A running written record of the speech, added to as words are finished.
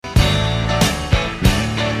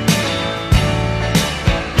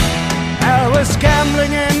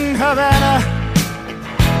gambling in Havana.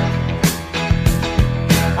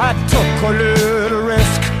 I took a little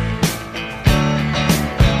risk.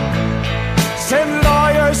 Send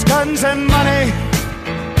lawyers, guns, and money.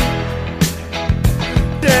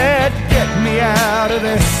 Dad, get me out of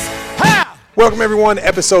this. Ha! Welcome, everyone.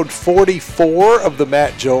 Episode 44 of the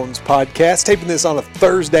Matt Jones Podcast. Taping this on a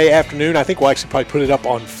Thursday afternoon. I think we'll actually probably put it up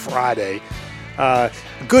on Friday.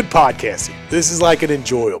 Good podcasting. This is like an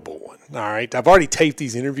enjoyable one. All right. I've already taped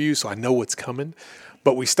these interviews, so I know what's coming.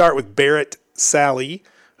 But we start with Barrett, Sallee.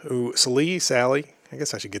 Sallee? I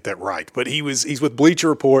guess I should get that right. But he's with Bleacher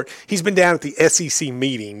Report. He's been down at the SEC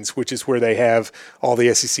meetings, which is where they have all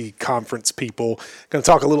the SEC conference people. Going to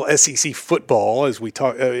talk a little SEC football as we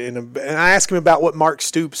talk. And I asked him about what Mark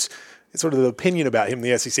Stoops, sort of the opinion about him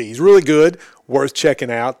in the SEC. He's really good, worth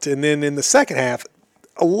checking out. And then in the second half,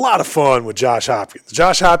 a lot of fun with Josh Hopkins.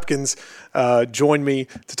 Josh Hopkins joined me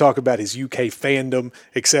to talk about his UK fandom,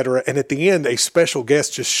 etc. And at the end, a special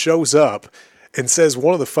guest just shows up and says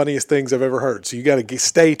one of the funniest things I've ever heard. So you got to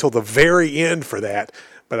stay till the very end for that,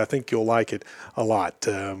 but I think you'll like it a lot.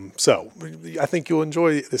 So I think you'll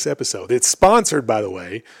enjoy this episode. It's sponsored, by the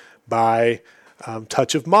way, by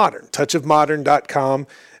Touch of Modern, touchofmodern.com.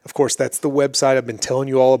 Of course, that's the website I've been telling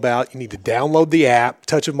you all about. You need to download the app.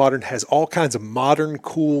 Touch of Modern has all kinds of modern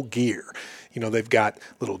cool gear. You know, they've got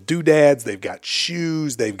little doodads, they've got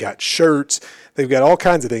shoes, they've got shirts, they've got all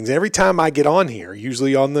kinds of things. Every time I get on here,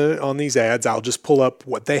 usually on these ads, I'll just pull up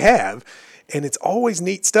what they have, and it's always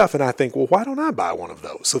neat stuff. And I think, well, why don't I buy one of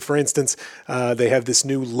those? So, for instance, they have this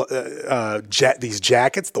new these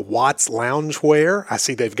jackets, the Watts Loungewear. I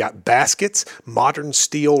see they've got baskets, modern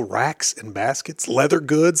steel racks and baskets, leather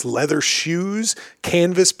goods, leather shoes,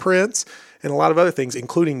 canvas prints, and a lot of other things,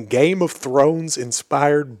 including Game of Thrones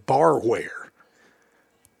inspired barware.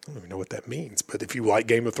 I don't even know what that means, but if you like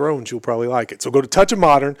Game of Thrones, you'll probably like it. So go to Touch of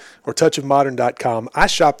Modern or touchofmodern.com. I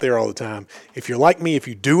shop there all the time. If you're like me, if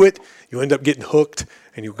you do it, you'll end up getting hooked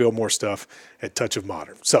and you'll go more stuff at Touch of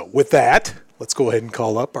Modern. So with that, let's go ahead and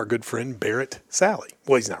call up our good friend, Barrett Sallee.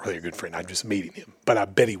 Well, he's not really a good friend. I'm just meeting him, but I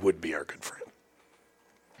bet he would be our good friend.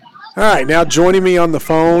 All right, now joining me on the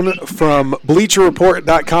phone from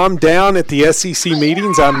BleacherReport.com down at the SEC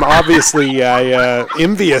meetings. I'm obviously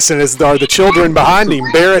envious, and as are the children behind him.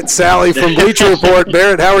 Barrett, Sallee from Bleacher Report.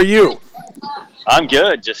 Barrett, how are you? I'm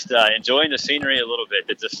good. Just enjoying the scenery a little bit.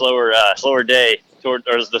 It's a slower day, or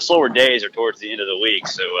the slower days are towards the end of the week,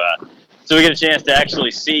 so we get a chance to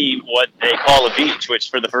actually see what they call a beach, which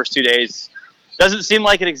for the first 2 days doesn't seem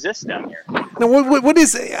like it exists down here. Now, what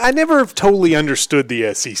is? I never have totally understood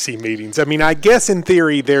the SEC meetings. I mean, I guess in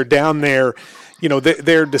theory they're down there, you know,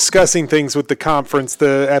 they're discussing things with the conference,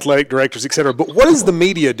 the athletic directors, et cetera. But what is the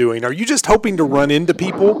media doing? Are you just hoping to run into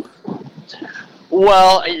people?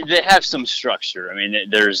 Well, they have some structure. I mean,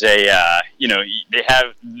 there's they have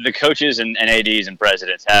the coaches and ADs and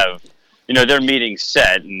presidents have, their meetings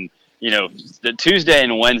set, and the Tuesday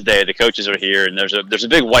and Wednesday, the coaches are here, and there's a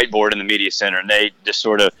big whiteboard in the media center, and they just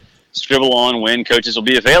sort of scribble on when coaches will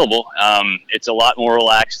be available. It's a lot more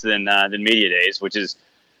relaxed than media days, which is,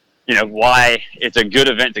 why it's a good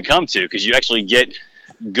event to come to, because you actually get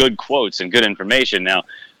good quotes and good information. Now,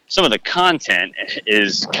 some of the content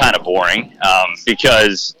is kind of boring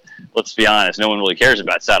because, let's be honest, no one really cares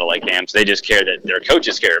about satellite camps. They just care that their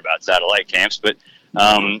coaches care about satellite camps. But,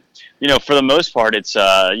 for the most part, it's,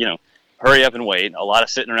 hurry up and wait. A lot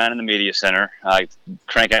of sitting around in the media center,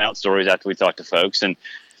 cranking out stories after we talk to folks. And,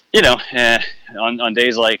 on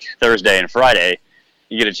days like Thursday and Friday,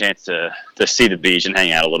 you get a chance to see the beach and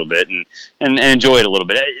hang out a little bit and enjoy it a little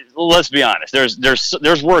bit. Let's be honest.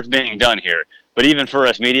 There's work being done here. But even for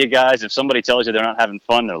us media guys, if somebody tells you they're not having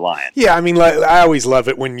fun, they're lying. Yeah, I mean, I always love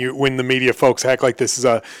it when the media folks act like this is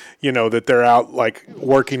that they're out like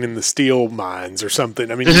working in the steel mines or something.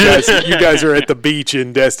 I mean, you guys are at the beach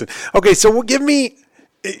in Destin. Okay, so give me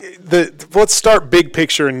let's start big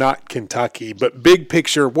picture and not Kentucky, but big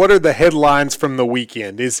picture. What are the headlines from the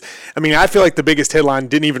weekend? I feel like the biggest headline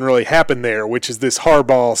didn't even really happen there, which is this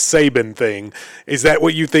Harbaugh-Saban thing. Is that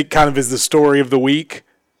what you think kind of is the story of the week?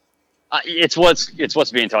 It's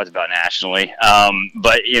what's being talked about nationally.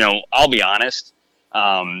 But I'll be honest.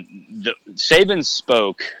 Saban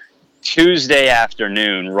spoke Tuesday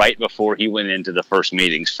afternoon, right before he went into the first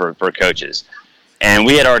meetings for coaches, and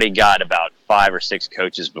we had already got about 5 or 6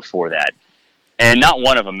 coaches before that, and not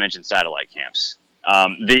one of them mentioned satellite camps.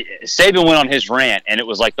 Saban went on his rant, and it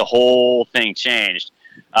was like the whole thing changed.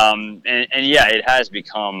 And yeah, it has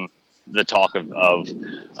become the talk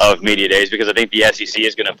of media days, because I think the SEC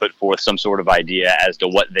is going to put forth some sort of idea as to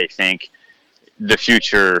what they think the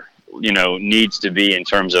future, needs to be in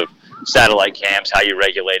terms of satellite camps, how you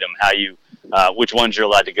regulate them, which ones you're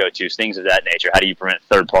allowed to go to, things of that nature. How do you prevent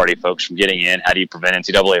third-party folks from getting in? How do you prevent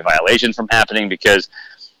NCAA violations from happening? Because,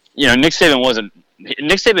 Nick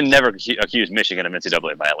Saban never accused Michigan of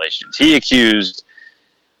NCAA violations. He accused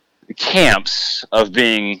camps of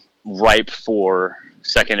being ripe for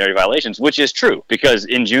secondary violations, which is true because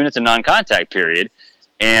in June it's a non-contact period,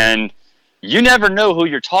 and you never know who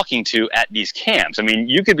you're talking to at these camps. I mean,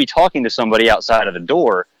 you could be talking to somebody outside of the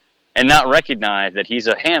door and not recognize that he's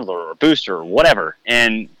a handler or a booster or whatever,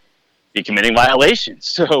 and be committing violations.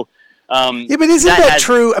 So, yeah, but isn't that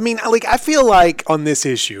true? I mean, I feel like on this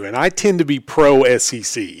issue, and I tend to be pro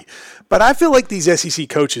SEC, but I feel like these SEC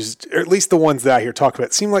coaches, or at least the ones that I hear talk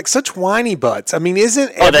about, seem like such whiny butts. I mean,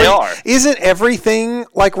 isn't everything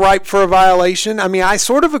like ripe for a violation? I mean, I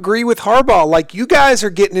sort of agree with Harbaugh. Like, you guys are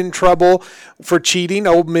getting in trouble for cheating,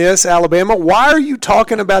 Ole Miss, Alabama. Why are you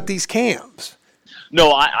talking about these camps?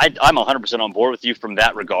 No, I'm 100% on board with you from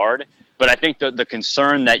that regard. But I think the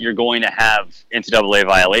concern that you're going to have NCAA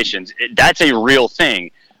violations, that's a real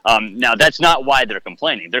thing. Now, that's not why they're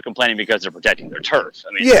complaining. They're complaining because they're protecting their turf.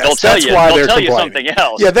 I mean, yes, they'll tell you something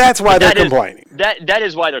else. Yeah, that's why they're complaining. That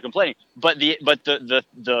is why they're complaining. But the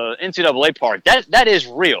NCAA part, that is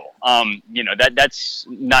real. That's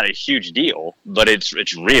not a huge deal, but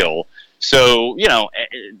it's real. So,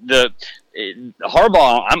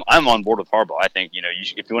 Harbaugh, I'm on board with Harbaugh. I think,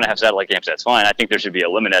 if you want to have satellite camps, that's fine. I think there should be a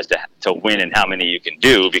limit as to when and how many you can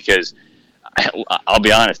do, because I'll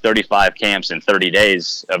be honest, 35 camps in 30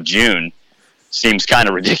 days of June seems kind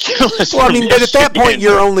of ridiculous. Well, I mean, but at that point,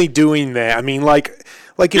 you're only doing that. I mean, like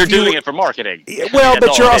if you're doing it for marketing. Well,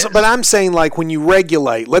 but you're also, but I'm saying, like, when you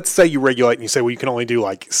regulate, let's say you regulate and you say, well, you can only do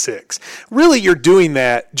like 6. Really, you're doing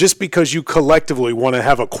that just because you collectively want to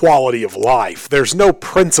have a quality of life. There's no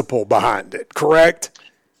principle behind it, correct?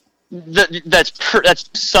 That's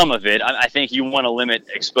some of it. I think you want to limit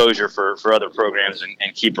exposure for other programs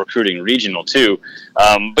and keep recruiting regional too.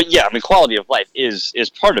 But yeah, I mean, quality of life is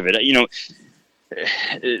part of it.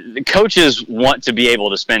 The coaches want to be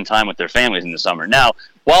able to spend time with their families in the summer. Now,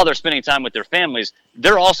 while they're spending time with their families,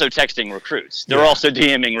 they're also texting recruits. They're also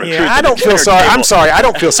DMing recruits. Yeah, I don't feel sorry. I'm sorry. I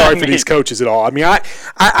don't feel sorry for these coaches at all. I mean,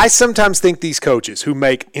 I sometimes think these coaches who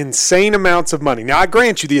make insane amounts of money. Now, I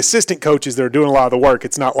grant you, the assistant coaches that are doing a lot of the work,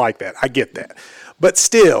 it's not like that. I get that. But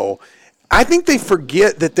still, I think they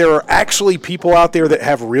forget that there are actually people out there that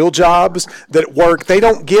have real jobs that work. They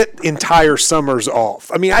don't get entire summers off.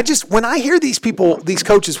 I mean, when I hear these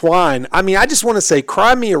coaches whine, I mean, I just want to say,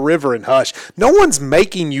 cry me a river and hush. No one's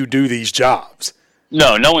making you do these jobs.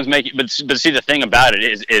 No one's making. But see, the thing about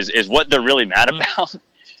it is what they're really mad about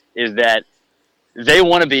is that they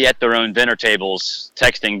want to be at their own dinner tables,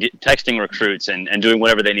 texting recruits and doing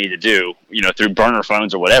whatever they need to do, through burner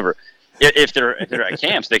phones or whatever. If they're at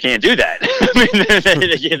camps, they can't do that.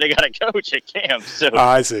 I mean, they got a coach at camps. So,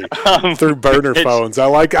 I see. Through burner phones. I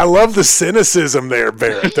love the cynicism there,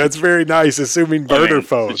 Barrett. That's very nice, assuming burner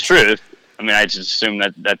phones. It's true. I mean, I just assume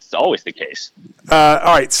that's always the case. All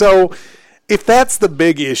right, so if that's the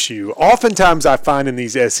big issue, oftentimes I find in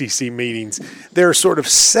these SEC meetings, there are sort of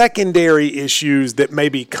secondary issues that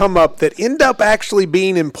maybe come up that end up actually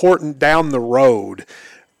being important down the road.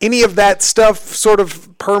 Any of that stuff sort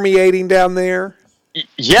of permeating down there?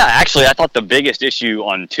 Yeah, actually, I thought the biggest issue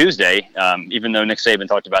on Tuesday, even though Nick Saban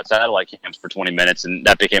talked about satellite camps for 20 minutes and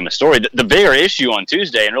that became a story, the bigger issue on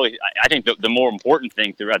Tuesday, and really I think the more important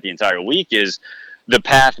thing throughout the entire week, is the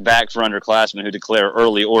path back for underclassmen who declare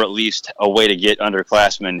early, or at least a way to get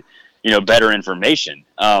underclassmen better information.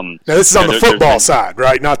 Now, this is on the football side,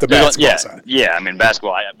 right? Not the basketball side. Yeah, I mean,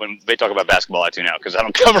 basketball, when they talk about basketball, I tune out because I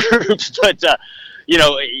don't cover hoops, but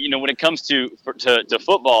when it comes to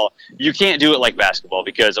football, you can't do it like basketball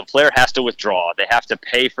because a player has to withdraw. They have to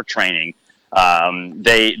pay for training.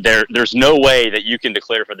 There's no way that you can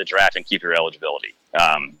declare for the draft and keep your eligibility.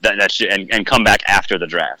 And come back after the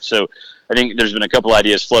draft. So I think there's been a couple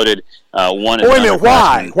ideas floated. One is wait a minute,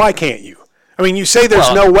 why? Why can't you? I mean, you say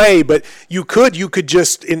there's no way, but you could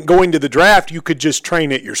just, in going to the draft, you could just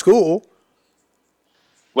train at your school.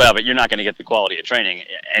 Well, but you're not going to get the quality of training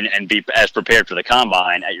and be as prepared for the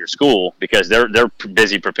combine at your school because they're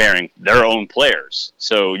busy preparing their own players.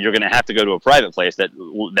 So you're going to have to go to a private place that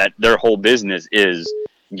their whole business is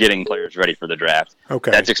getting players ready for the draft.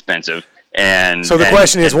 Okay, that's expensive. And so the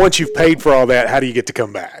question is, once you've paid for all that, how do you get to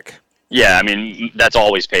come back? Yeah, I mean, that's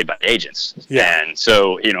always paid by agents. Yeah, and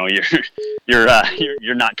so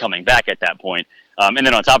you're not coming back at that point. And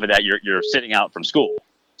then on top of that, you're sitting out from school.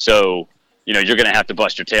 So you're going to have to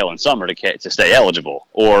bust your tail in summer to stay eligible,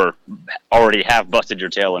 or already have busted your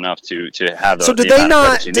tail enough to have the. So did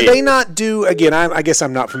they not do again? I guess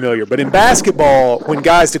I'm not familiar, but in basketball, when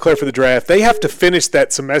guys declare for the draft, they have to finish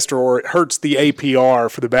that semester, or it hurts the APR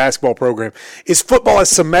for the basketball program. Is football a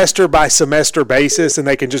semester by semester basis, and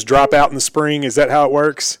they can just drop out in the spring? Is that how it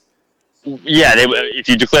works? Yeah, if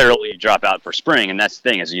you declare early, you drop out for spring, and that's the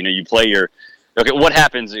thing is you play your. Okay, what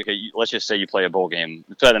happens? Okay, let's just say you play a bowl game,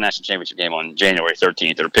 you play the national championship game on January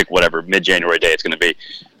 13th, or pick whatever mid-January day it's going to be.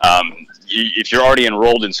 If you're already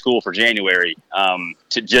enrolled in school for January,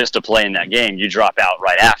 to play in that game, you drop out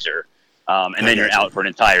right after, and then you're out for an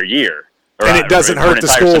entire year. And it doesn't hurt the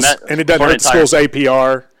schools. And it doesn't hurt the school's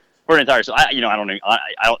APR. For an entire, so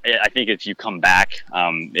I think if you come back,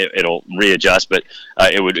 it'll readjust, but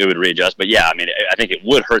it would readjust. But yeah, I mean, I think it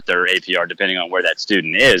would hurt their APR depending on where that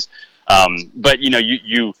student is. But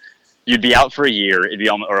you'd be out for a year,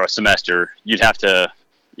 or a semester. You'd have to,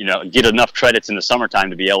 get enough credits in the summertime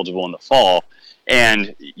to be eligible in the fall,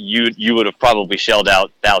 and you would have probably shelled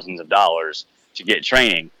out thousands of dollars to get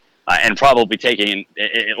training, and probably taking.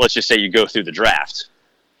 Let's just say you go through the draft.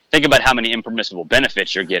 Think about how many impermissible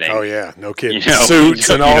benefits you're getting. Oh yeah, no kidding. Suits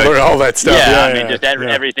and all that stuff.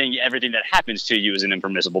 Everything that happens to you is an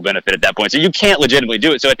impermissible benefit at that point. So you can't legitimately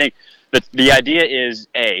do it. So I think that the idea is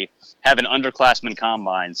have an underclassmen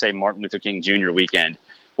combine, say Martin Luther King Jr. weekend,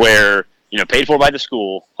 where paid for by the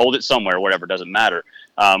school, hold it somewhere, whatever, doesn't matter.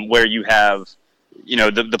 Where you have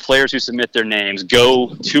the players who submit their names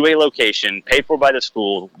go to a location paid for by the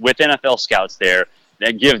school with NFL scouts there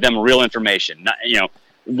that give them real information.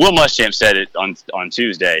 Will Muschamp said it on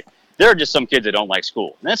Tuesday. There are just some kids that don't like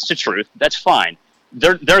school. And that's the truth. That's fine.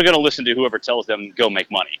 They're going to listen to whoever tells them go make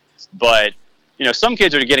money. But some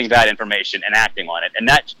kids are getting bad information and acting on it, and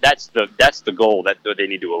that's the goal that they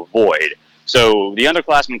need to avoid. So the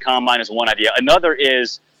underclassmen combine is one idea. Another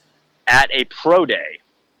is at a pro day,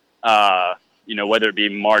 whether it be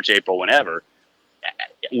March, April, whenever.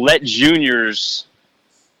 Let juniors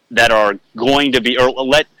that are going to be, or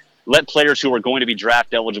let players who are going to be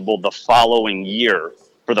draft eligible the following year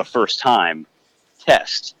for the first time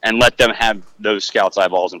test, and let them have those scouts'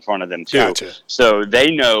 eyeballs in front of them too. Gotcha. So they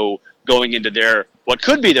know going into what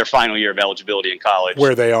could be their final year of eligibility in college,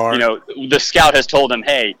 where they are. The scout has told them,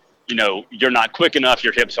 hey, you're not quick enough,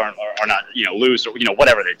 your hips are not, loose, or,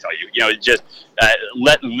 whatever they tell you. Just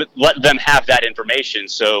let them have that information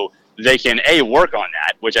so they can, work on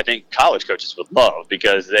that, which I think college coaches would love,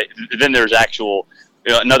 because then there's actual,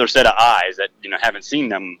 another set of eyes that, haven't seen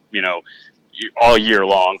them, all year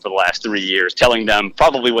long for the last 3 years, telling them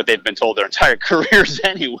probably what they've been told their entire careers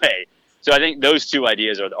anyway. So I think those two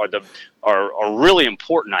ideas are really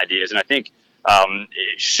important ideas, and I think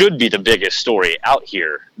it should be the biggest story out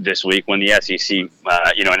here this week when the SEC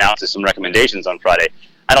announces some recommendations on Friday.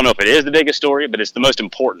 I don't know if it is the biggest story, but it's the most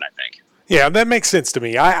important, I think. Yeah, that makes sense to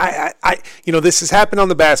me. This has happened on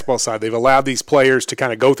the basketball side. They've allowed these players to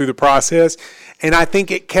kind of go through the process, and I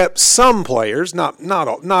think it kept some players, not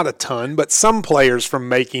a ton, but some players from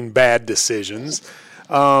making bad decisions.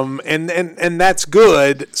 And that's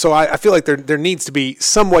good. So I feel like there needs to be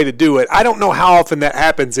some way to do it. I don't know how often that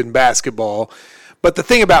happens in basketball. But the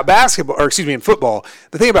thing about in football,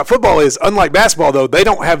 the thing about football is, unlike basketball, though, they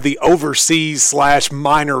don't have the overseas /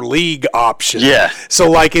 minor league option. Yeah.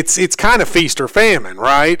 So, it's kind of feast or famine,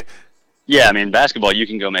 right? Yeah, I mean, basketball, you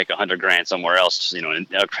can go make $100,000 somewhere else,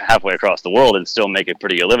 halfway across the world and still make a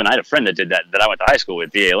pretty good living. I had a friend that did that I went to high school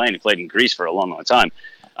with, D.A. Lane, who played in Greece for a long, long time.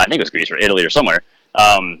 I think it was Greece or Italy or somewhere.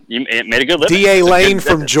 It made a good living. D.A. Lane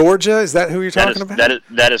from Georgia? Is that who you're talking about?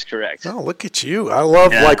 That is correct. Oh, look at you. I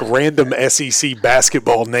love random SEC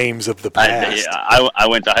basketball names of the past. I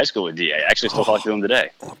went to high school with D.A. I actually still talk to him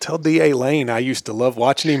today. Well, tell D.A. Lane I used to love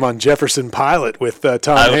watching him on Jefferson Pilot with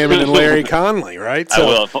Tom Hammond and Larry Conley, right? So, I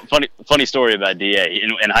will. Funny story about D.A.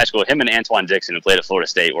 In high school, him and Antoine Dixon, who played at Florida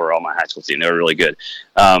State, were on my high school team. They were really good.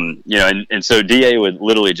 And so D.A. would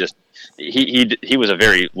literally just he was a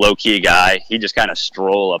very low-key guy. He just kind of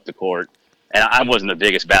stroll up the court. And I wasn't the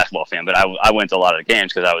biggest basketball fan, but I went to a lot of the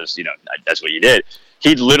games because I was, that's what you did.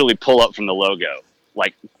 He'd literally pull up from the logo,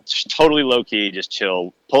 like totally low-key, just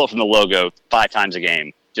chill, pull up from the logo 5 times a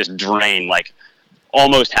game, just drain like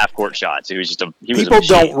almost half-court shots. People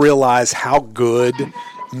don't realize how good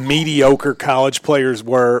mediocre college players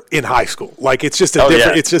were in high school. Like it's just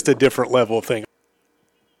a different level of thing.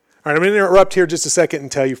 All right, I'm going to interrupt here just a second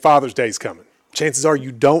and tell you Father's Day is coming. Chances are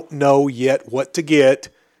you don't know yet what to get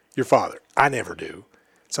your father. I never do.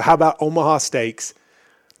 So how about Omaha Steaks,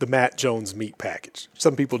 the Matt Jones meat package?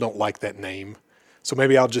 Some people don't like that name, so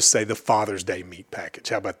maybe I'll just say the Father's Day meat package.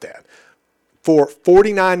 How about that? For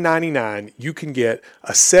 $49.99, you can get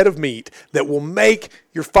a set of meat that will make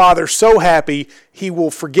your father so happy he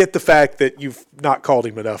will forget the fact that you've not called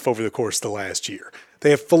him enough over the course of the last year.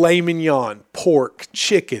 They have filet mignon, pork,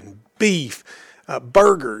 chicken, beef,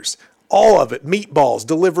 burgers, all of it, meatballs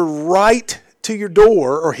delivered right to your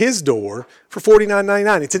door or his door for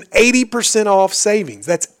 $49.99. It's an 80% off savings.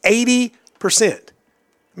 That's 80%. I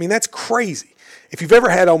mean, that's crazy. If you've ever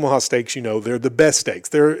had Omaha steaks, you know they're the best steaks.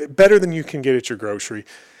 They're better than you can get at your grocery.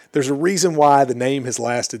 There's a reason why the name has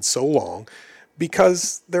lasted so long,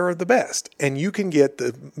 because they're the best. And you can get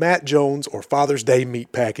the Matt Jones or Father's Day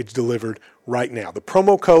meat package delivered right now. The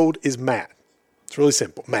promo code is MATT. It's really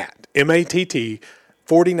simple. MATT. M-A-T-T,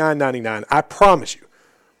 $49.99. I promise you,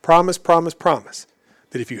 promise,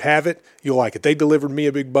 that if you have it, you'll like it. They delivered me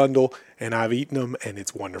a big bundle, and I've eaten them, and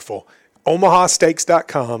it's wonderful.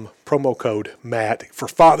 OmahaSteaks.com, promo code MATT. For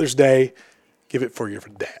Father's Day, give it for your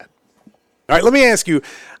dad. All right, let me ask you,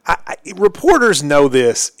 reporters know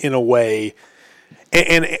this in a way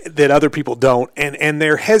and that other people don't, and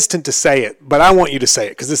they're hesitant to say it, but I want you to say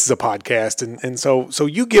it because this is a podcast, and so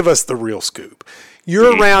you give us the real scoop.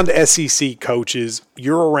 You're around SEC coaches.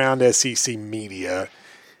 You're around SEC media.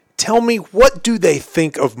 Tell me, what do they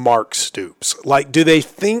think of Mark Stoops? Like, do they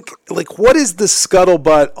think, like, what is the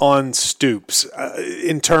scuttlebutt on Stoops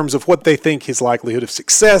in terms of what they think his likelihood of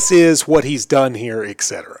success is, what he's done here,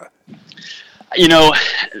 etc.? You know,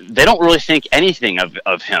 they don't really think anything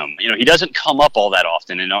of him. You know, he doesn't come up all that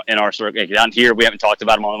often in our circle. Down here, we haven't talked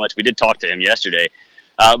about him all that much. We did talk to him yesterday.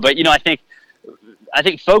 But, you know, I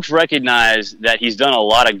think folks recognize that he's done a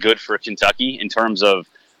lot of good for Kentucky in terms of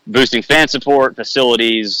boosting fan support,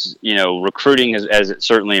 facilities, you know, recruiting has it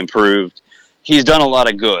certainly improved. He's done a lot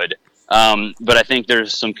of good. But I think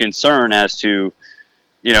there's some concern as to,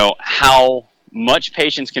 you know, how much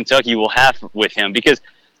patience Kentucky will have with him, because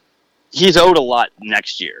he's owed a lot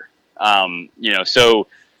next year. You know, so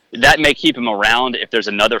that may keep him around if there's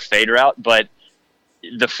another fader out. But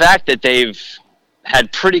the fact that they've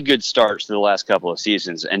had pretty good starts to the last couple of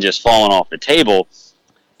seasons and just fallen off the table,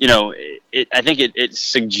 you know, I think it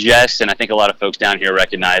suggests, and I think a lot of folks down here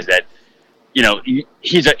recognize that, you know,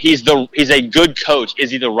 he's a good coach. Is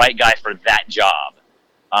he the right guy for that job?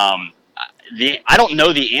 I don't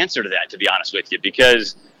know the answer to that, to be honest with you,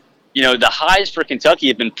 because, you know, the highs for Kentucky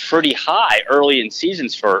have been pretty high early in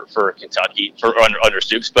seasons for Kentucky under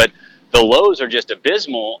Stoops, but the lows are just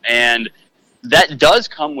abysmal, and that does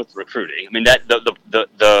come with recruiting. I mean, that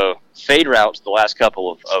the fade routes the last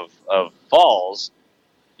couple of falls.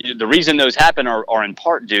 The reason those happen are in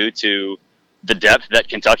part due to the depth that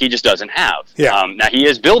Kentucky just doesn't have. Yeah. Now, he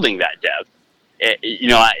is building that depth. You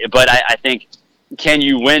know, but I think, can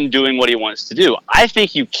you win doing what he wants to do? I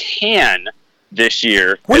think you can this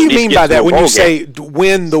year. What do you mean by that when you say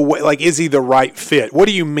win the way? Like, is he the right fit? What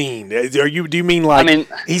do you mean? Do you mean like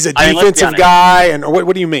he's a defensive guy? And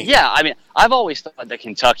what do you mean? Yeah, I mean, I've always thought that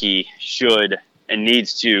Kentucky should and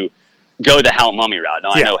needs to go the Hal Mummy route.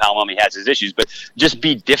 Now, I know Hal Mummy has his issues, but just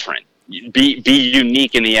be different. Be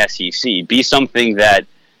unique in the SEC. Be something that,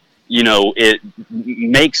 you know, it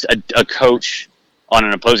makes a coach on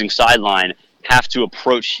an opposing sideline have to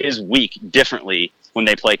approach his week differently when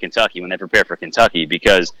they play Kentucky, when they prepare for Kentucky,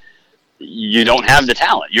 because you don't have the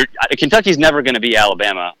talent. Kentucky's never going to be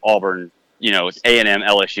Alabama, Auburn, you know, it's A&M,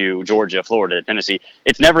 LSU, Georgia, Florida, Tennessee.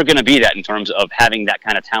 It's never going to be that in terms of having that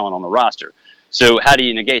kind of talent on the roster. So how do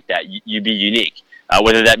you negate that? You be unique,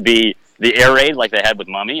 whether that be the air raid like they had with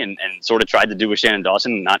Mummy and sort of tried to do with Shannon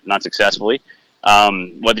Dawson, not successfully.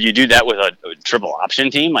 Whether you do that with a triple option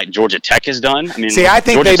team like Georgia Tech has done. I mean, see, I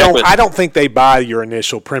think I don't think they buy your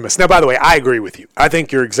initial premise. Now, by the way, I agree with you. I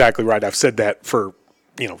think you're exactly right. I've said that for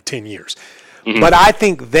 10 years. Mm-hmm. But I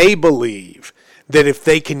think they believe that if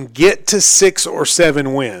they can get to 6 or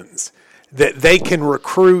 7 wins, that they can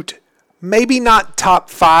recruit maybe not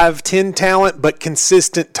top 5, 10 talent, but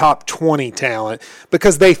consistent top 20 talent,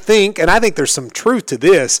 because they think, and I think there's some truth to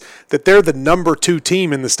this, that they're the number 2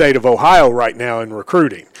 team in the state of Ohio right now in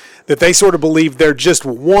recruiting. That they sort of believe they're just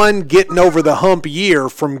one getting over the hump year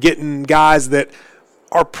from getting guys that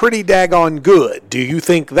are pretty daggone good. Do you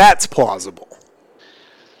think that's plausible?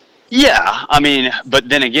 Yeah, I mean, but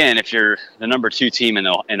then again, if you're the number 2 team in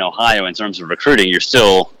Ohio in terms of recruiting, you're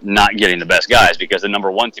still not getting the best guys, because the number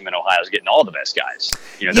 1 team in Ohio is getting all the best guys.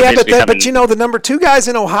 But the number 2 guys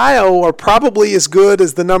in Ohio are probably as good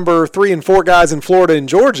as the number 3 and 4 guys in Florida and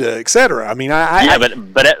Georgia, et cetera. I mean,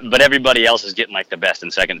 but everybody else is getting like the best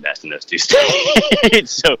and second best in those 2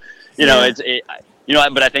 states. So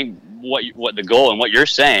but I think what the goal and what you're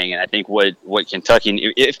saying, and I think what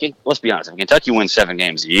Kentucky, let's be honest, if Kentucky wins 7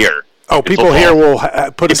 games a year, Oh, people here will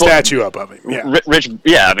put a statue up of him. Yeah,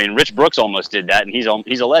 Rich Brooks almost did that, and he's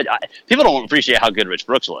a legend. People don't appreciate how good Rich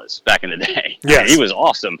Brooks was back in the day. Yes. He was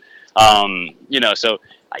awesome. I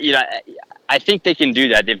think they can do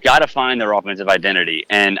that. They've got to find their offensive identity,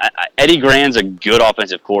 and Eddie Grand's a good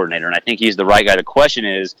offensive coordinator, and I think he's the right guy. The question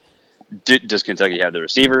is, does Kentucky have the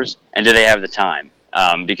receivers, and do they have the time?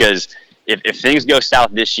 Because if things go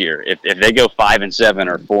south this year, if they go 5-7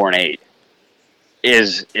 or 4-8.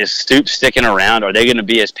 Is Stoops sticking around? Are they going to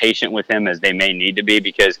be as patient with him as they may need to be?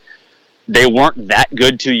 Because they weren't that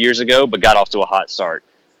good 2 years ago, but got off to a hot start.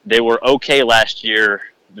 They were okay last year.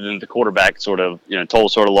 Then the quarterback Toll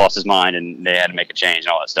sort of lost his mind, and they had to make a change and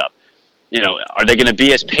all that stuff. Are they going to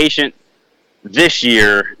be as patient this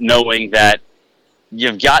year, knowing that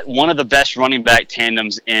you've got one of the best running back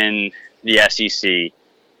tandems in the SEC?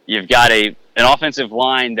 You've got an offensive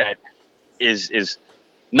line that is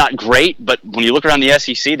not great, but when you look around the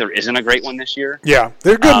SEC, there isn't a great one this year. Yeah,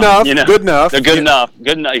 they're good enough. Good enough. They're good enough.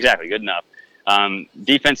 Good enough. Exactly, good enough.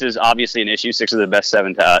 Defense is obviously an issue. 6 of the best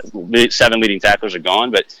 7 leading tacklers are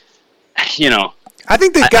gone, but I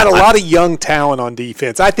think they've got a lot of young talent on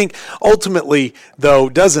defense. I think ultimately, though,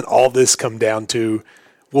 doesn't all this come down to,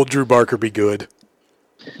 will Drew Barker be good?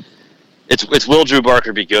 It's will Drew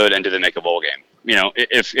Barker be good, and do they make a bowl game?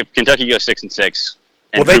 If Kentucky goes 6-6.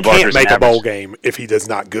 Well, they can't make a bowl game if he does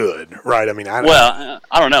not good, right? I mean, I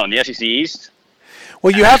don't know. In the SEC East?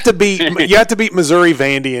 Well, you have to beat Missouri,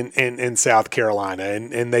 Vandy, and South Carolina,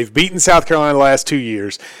 and they've beaten South Carolina the last 2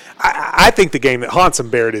 years. I think the game that haunts them,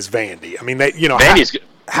 Barrett, is Vandy. I mean, Vandy's good.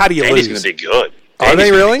 How do you Vandy's lose? Vandy's going to be good. Are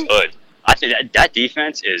they really? Good. I think that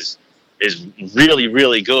defense is really,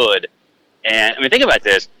 really good. And I mean, think about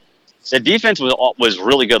this: the defense was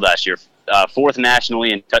really good last year. 4th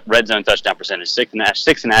nationally in red zone touchdown percentage,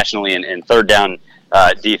 6th nationally in third down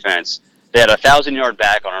defense. They had a 1,000-yard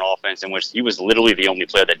back on an offense in which he was literally the only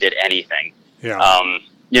player that did anything. Yeah.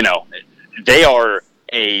 They are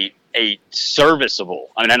a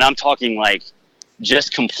serviceable. I mean, and I'm talking like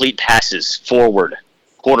just complete passes forward,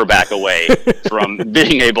 quarterback away from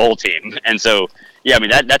being a bowl team. And so, yeah, I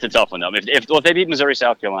mean that's a tough one though. If they beat Missouri,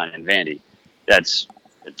 South Carolina, and Vandy, that's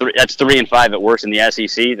 3-5 at worst in the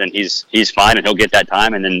SEC. Then he's fine, and he'll get that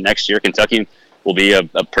time. And then next year, Kentucky will be a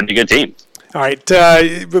pretty good team. All right.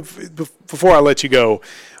 Before I let you go,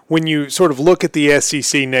 when you sort of look at the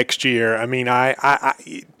SEC next year, I mean,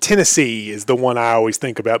 Tennessee is the one I always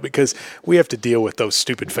think about because we have to deal with those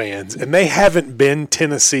stupid fans, and they haven't been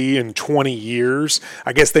Tennessee in 20 years.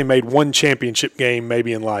 I guess they made one championship game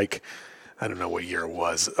maybe in I don't know what year it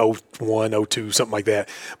was, 01, 02, something like that.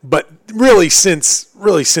 But really since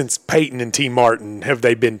Peyton and T. Martin have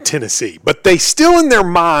they been Tennessee. But they still in their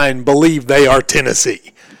mind believe they are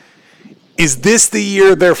Tennessee. Is this the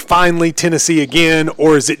year they're finally Tennessee again,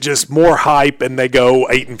 or is it just more hype and they go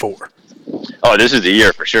 8-4? Oh, this is the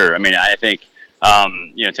year for sure. I mean, I think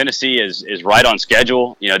Tennessee is right on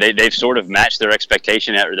schedule. They've sort of matched their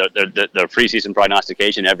expectation at their preseason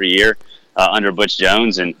prognostication every year under Butch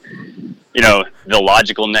Jones, and the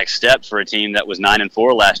logical next step for a team that was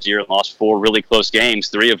 9-4 last year and lost 4 really close games,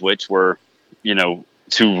 3 of which were 2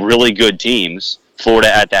 really good teams,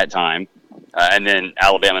 Florida at that time. And then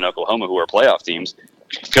Alabama and Oklahoma, who are playoff teams,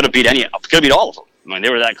 could have beat all of them. I mean, they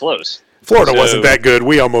were that close. Florida wasn't that good.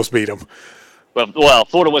 We almost beat them. Well,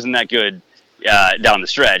 Florida wasn't that good down the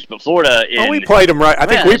stretch, but Florida. We played them right. I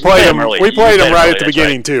think we played them. We played them right at the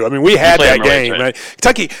beginning too. I mean, we had that game. Right.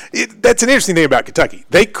 Kentucky. That's an interesting thing about Kentucky.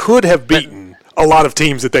 They could have beaten a lot of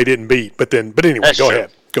teams that they didn't beat, but anyway, go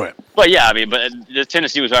ahead. But yeah, I mean, but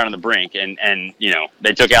Tennessee was right on the brink, and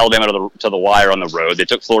they took Alabama to the wire on the road. They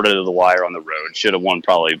took Florida to the wire on the road. Should have won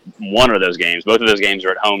probably one of those games. Both of those games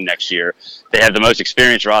are at home next year. They have the most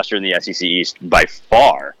experienced roster in the SEC East by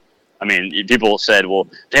far. I mean, people said, well,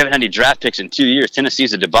 they haven't had any draft picks in 2 years.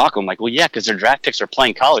 Tennessee's a debacle. I'm like, well, yeah, because their draft picks are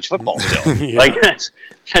playing college football still. Yeah. Like that's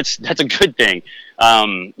a good thing.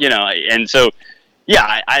 And so.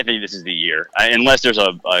 Yeah, I think this is the year. Unless there's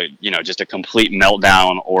just a complete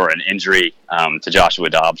meltdown or an injury to Joshua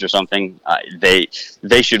Dobbs or something, they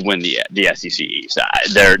should win the SEC East.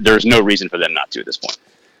 There's no reason for them not to at this point.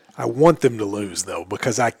 I want them to lose, though,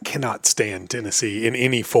 because I cannot stand Tennessee in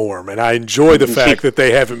any form, and I enjoy the fact that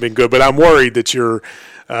they haven't been good. But I'm worried that you're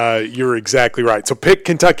exactly right. So pick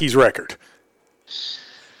Kentucky's record.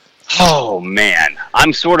 Oh man,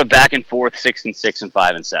 I'm sort of back and forth, 6-6 and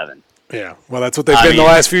 5-7. Yeah, well, that's what they've been the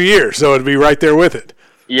last few years, so it'd be right there with it.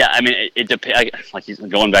 Yeah, I mean, it depends. Like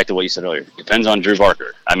going back to what you said earlier, it depends on Drew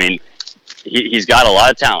Barker. I mean, he's got a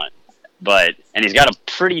lot of talent, and he's got a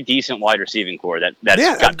pretty decent wide receiving core that's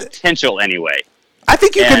got potential anyway. I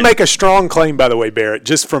think you can make a strong claim, by the way, Barrett,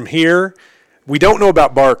 just from here. We don't know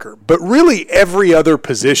about Barker, but really every other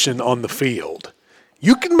position on the field,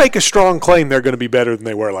 you can make a strong claim they're going to be better than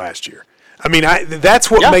they were last year. I mean, that's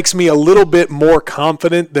what makes me a little bit more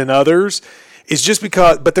confident than others. Is just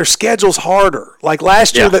because, but their schedule's harder. Like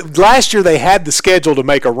last year, last year they had the schedule to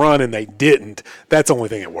make a run and they didn't. That's the only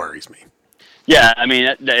thing that worries me. Yeah, I mean,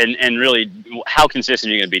 and really, how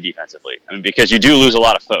consistent are you going to be defensively? I mean, because you do lose a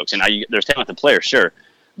lot of folks, and there's talented players, sure,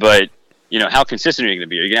 but how consistent are you going to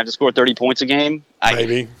be? Are you going to have to score 30 points a game?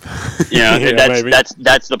 Maybe.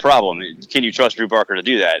 That's the problem. Can you trust Drew Barker to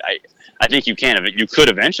do that? I think you can. You could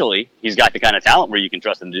eventually. He's got the kind of talent where you can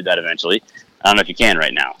trust him to do that eventually. I don't know if you can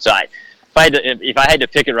right now. So if I had to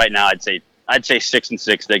pick it right now, I'd say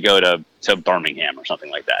 6-6. They go to Birmingham or something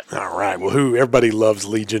like that. All right. Well, everybody loves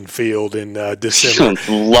Legion Field in December.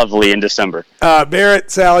 Lovely in December.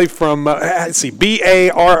 Barrett, Sallee from let's see,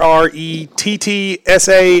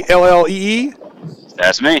 BarrettSallee.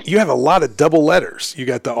 That's me. You have a lot of double letters. You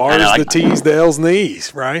got the R's, the T's, the L's, and the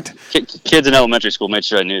E's, right? Kids in elementary school made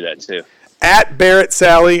sure I knew that too. At Barrett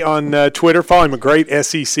Sallee on Twitter. Follow him. A great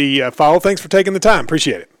SEC follow. Thanks for taking the time.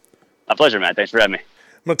 Appreciate it. My pleasure, Matt. Thanks for having me.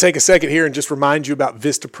 I'm going to take a second here and just remind you about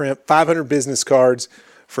Vistaprint. 500 business cards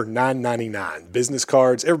for $9.99. Business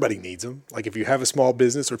cards, everybody needs them. Like if you have a small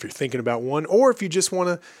business or if you're thinking about one or if you just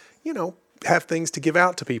want to, have things to give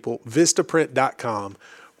out to people, Vistaprint.com.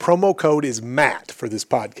 Promo code is Matt for this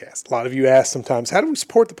podcast. A lot of you ask sometimes, how do we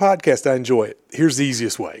support the podcast? I enjoy it. Here's the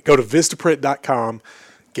easiest way. Go to Vistaprint.com.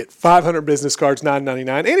 Get 500 business cards, $9.99.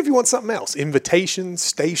 And if you want something else, invitations,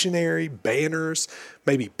 stationery, banners,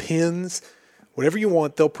 maybe pins, whatever you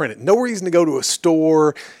want, they'll print it. No reason to go to a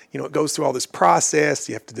store. It goes through all this process.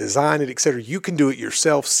 You have to design it, etc. You can do it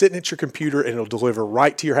yourself, sitting at your computer, and it'll deliver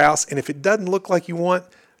right to your house. And if it doesn't look like you want,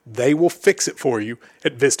 they will fix it for you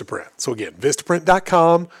at Vistaprint. So again,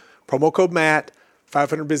 Vistaprint.com, promo code Matt,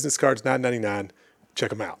 500 business cards, $9.99.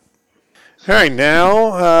 Check them out. All right,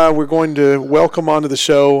 now we're going to welcome onto the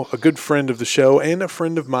show a good friend of the show and a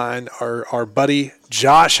friend of mine, our buddy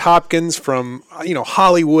Josh Hopkins from,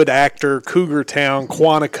 Hollywood actor, Cougar Town,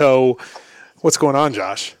 Quantico. What's going on,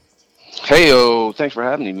 Josh? Hey-o, thanks for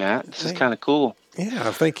having me, Matt. This is kind of cool.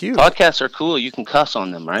 Yeah, thank you. Podcasts are cool. You can cuss on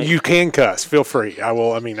them, right? You can cuss. Feel free. I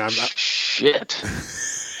will. Shit.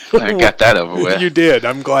 I got that over with. You did.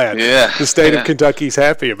 I'm glad. Yeah. The state of Kentucky's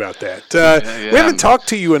happy about that. We haven't talked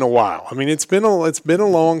to you in a while. I mean, it's been a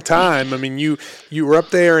long time. I mean, you were up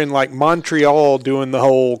there in like Montreal doing the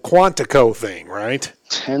whole Quantico thing, right?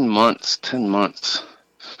 10 months in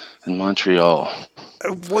Montreal.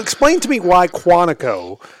 Well, explain to me why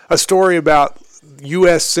Quantico, a story about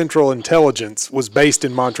U.S. Central Intelligence, was based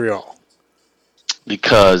in Montreal.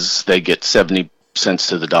 Because they get 70 cents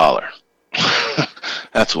to the dollar.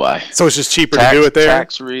 That's why. So it's just cheaper to do it there?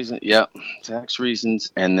 Tax reasons,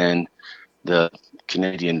 and then the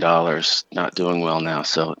Canadian dollar's not doing well now,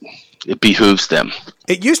 so it behooves them.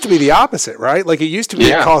 It used to be the opposite, right? Like it used to be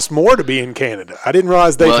it cost more to be in Canada. I didn't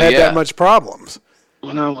realize they had that much problems.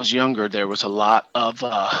 When I was younger, there was a lot of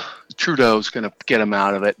Trudeau's going to get him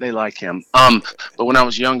out of it. They like him. But when I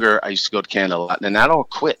was younger, I used to go to Canada a lot, and then that all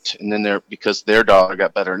quit. And then because their dollar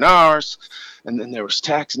got better than ours, and then there was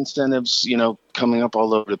tax incentives, coming up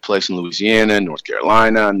all over the place in Louisiana and North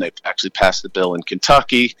Carolina, and they actually passed the bill in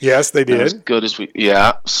Kentucky. Yes, they did. As good as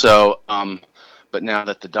So, but now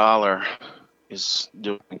that the dollar is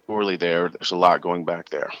doing poorly there's a lot going back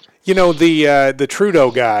there. The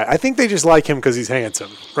Trudeau guy, I think they just like him because he's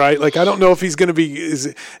handsome, right? Like, I don't know if he's going to be, is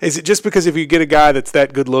it just because if you get a guy that's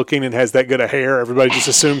that good looking and has that good of hair, everybody just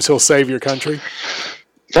assumes he'll save your country?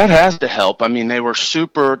 That has to help. I mean,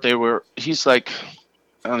 he's like,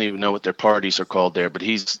 I don't even know what their parties are called there, but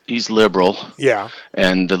he's liberal. Yeah.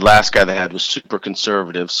 And the last guy they had was super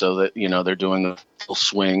conservative, so that, they're doing a full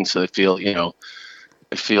swing, so they feel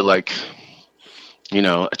like,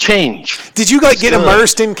 a change. Did you get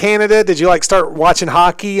immersed in Canada? Did you start watching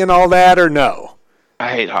hockey and all that, or no? I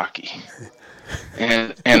hate hockey,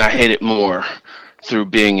 and I hate it more through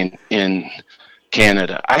being in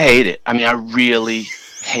Canada. I hate it. I mean, I really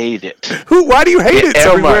hate it. Why do you hate it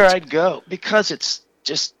so much? Everywhere I go, because it's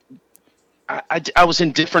just I was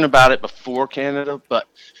indifferent about it before Canada, but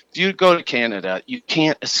if you go to Canada, you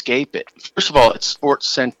can't escape it. First of all, it's Sports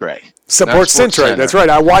Centre. Sports Centre, that's right.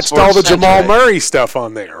 I watched all the Jamal Murray stuff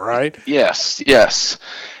on there, right? Yes.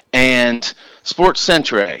 And Sports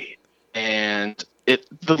Centre, and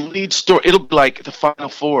the lead story, it'll be like the Final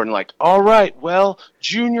Four, and all right, well,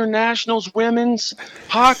 junior nationals women's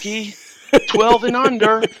hockey 12 and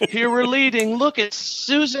under. Here we're leading. Look, it's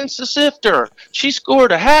Susan Sifter. She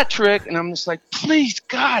scored a hat trick. And I'm just like, please,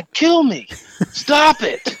 God, kill me. Stop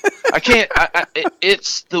it. I can't.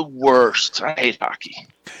 It's the worst. I hate hockey.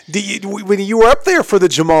 When you were up there for the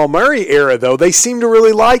Jamal Murray era, though, they seemed to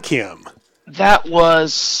really like him. That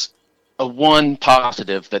was a one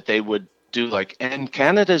positive that they would do, like, and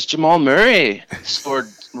Canada's Jamal Murray scored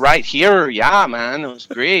right here. Yeah, man, it was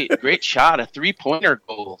great. Great shot, a 3-pointer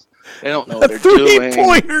goal. They don't know what they're doing.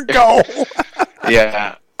 3-pointer goal.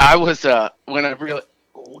 Yeah, I was when I really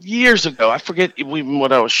years ago. I forget even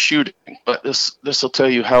what I was shooting, but this will tell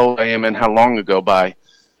you how old I am and how long ago. By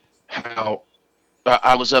how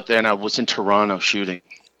I was up there and I was in Toronto shooting.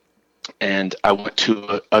 And I went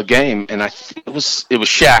to a game, and it was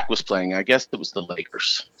Shaq was playing. I guess it was the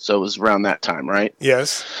Lakers, so it was around that time, right?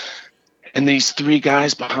 Yes. And these 3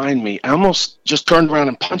 guys behind me, I almost just turned around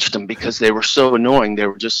and punched them because they were so annoying.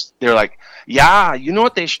 They're like, yeah, you know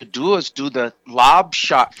what they should do is do the lob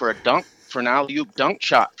shot for an alley-oop dunk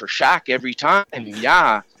shot for Shaq every time. And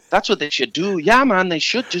yeah, that's what they should do. Yeah, man, they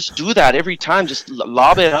should just do that every time. Just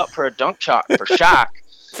lob it up for a dunk shot for Shaq.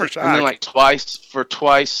 For Shaq. And then like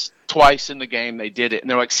twice in the game they did it, and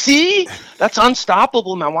they're like, see, that's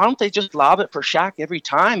unstoppable, man. Why don't they just lob it for Shaq every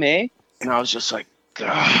time, eh? And I was just like,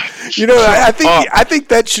 God. You know, I think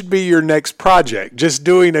that should be your next project. Just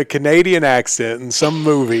doing a Canadian accent in some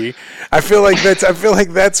movie. I feel like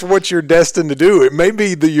that's what you're destined to do. It may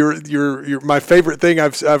be your my favorite thing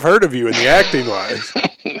I've heard of you in the acting wise.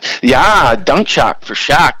 Yeah, dunk shot for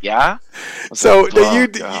Shaq. Yeah. So you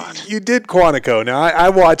did Quantico. Now I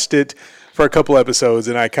watched it for a couple episodes,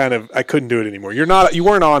 and I couldn't do it anymore. You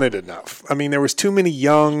weren't on it enough. I mean, there was too many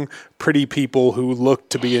young, pretty people who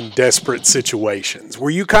looked to be in desperate situations. Were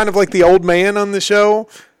you kind of like the old man on the show?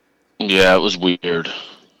 Yeah, it was weird.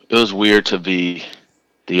 It was weird to be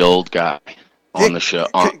the old guy on the show.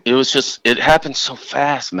 It happened so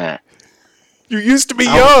fast, Matt. You used to be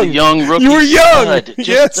I young. was a young rookie. You were young. Stud,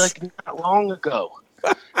 yes. Like not long ago.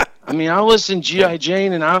 I mean, I was in G.I.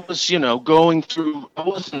 Jane, and I was, going through. I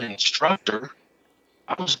wasn't an instructor.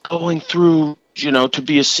 I was going through, to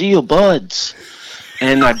be a SEAL buds.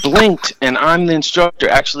 And I blinked, and I'm the instructor.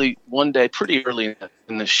 Actually, one day, pretty early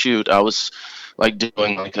in the shoot, I was like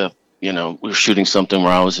doing like we were shooting something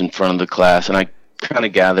where I was in front of the class, and I kind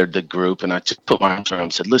of gathered the group, and I just put my arms around them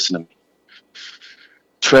and said, listen to me.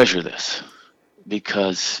 Treasure this,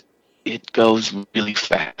 because it goes really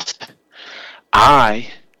fast. I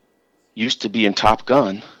used to be in Top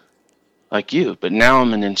Gun like you, but now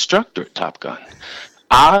I'm an instructor at Top Gun.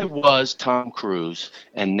 I was Tom Cruise,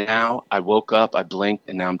 and now I woke up, I blinked,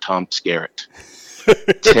 and now I'm Tom Skerritt.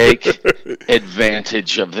 Take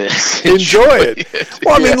advantage of this. Enjoy it.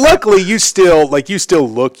 Well, I mean, luckily you still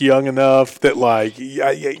look young enough that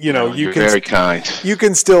you're very kind. You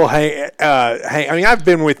can still hang. I mean, I've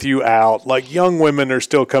been with you out. Like, young women are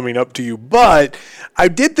still coming up to you, but I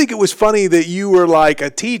did think it was funny that you were like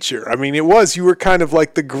a teacher. I mean, you were kind of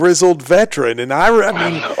like the grizzled veteran, and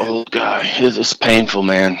I'm the old guy. It's painful,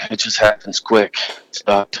 man. It just happens quick.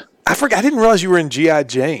 Stopped. I forgot. I didn't realize you were in G.I.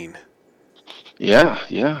 Jane. Yeah.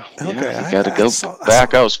 Okay, You got to go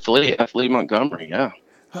back. I was Flea Montgomery. Yeah,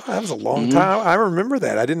 that was a long time. I remember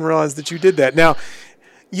that. I didn't realize that you did that. Now,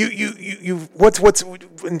 you what's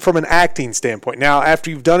from an acting standpoint? Now, after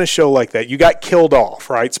you've done a show like that, you got killed off,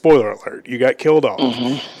 right? Spoiler alert: you got killed off,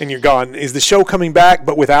 and you're gone. Is the show coming back,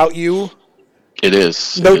 but without you? It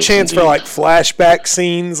is. No chance for like flashback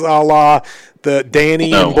scenes, a la the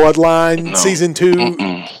Danny and Bloodline season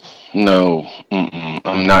 2. No,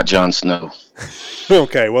 I'm not Jon Snow.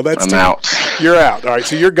 Okay, well I'm out. You're out. All right,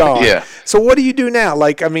 so you're gone. Yeah. So what do you do now?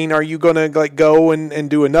 Like, I mean, are you gonna like go and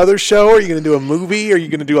do another show? Are you gonna do a movie? Are you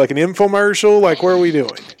gonna do like an infomercial? Like, what are we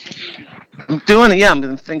doing? I'm doing it. Yeah, I'm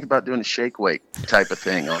gonna think about doing a shake weight type of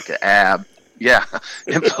thing, like an ab. Yeah,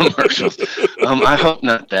 infomercials. I hope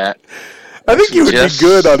not that. I think you would be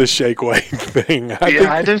good on a shake weight thing.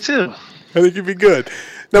 I do too. I think you'd be good.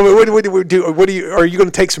 No, but what do we do? Are you going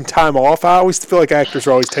to take some time off? I always feel like actors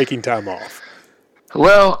are always taking time off.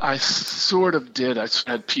 Well, I sort of did. I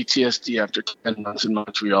had PTSD after 10 months in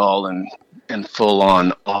Montreal and all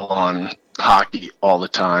on hockey all the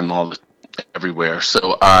time, everywhere.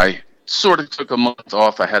 So I sort of took a month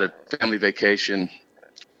off. I had a family vacation.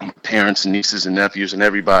 My parents and nieces and nephews and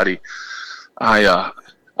everybody. I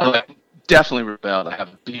definitely rebelled. I have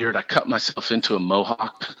a beard. I cut myself into a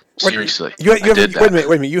mohawk. Seriously. Wait a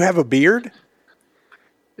minute. You have a beard?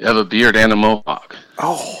 You have a beard and a mohawk.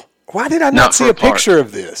 Oh, why did I not see a picture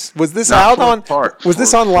of this? Was this online?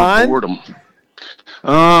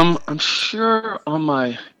 I'm sure on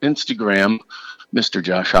my Instagram, Mr.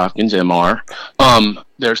 Josh Hopkins, MR.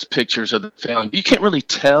 There's pictures of the family. You can't really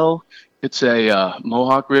tell it's a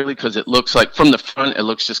mohawk, really, because it looks like, from the front, it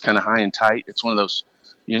looks just kind of high and tight. It's one of those,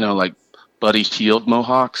 like Buddy Hield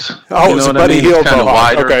mohawks. Oh, it's a Buddy Hield mohawk.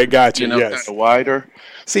 Wider, okay, gotcha. Yes, kind of wider.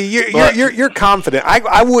 See, you're confident.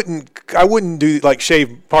 I wouldn't do like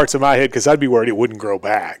shave parts of my head because I'd be worried it wouldn't grow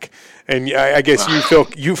back. And I guess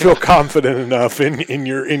you feel confident enough in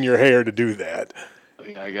your hair to do that.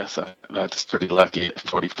 Yeah, I guess that's pretty lucky at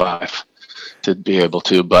 45 to be able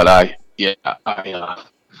to. But I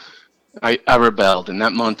rebelled, and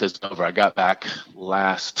that month is over. I got back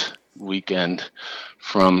last weekend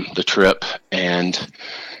from the trip, and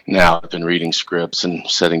now I've been reading scripts and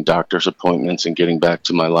setting doctor's appointments and getting back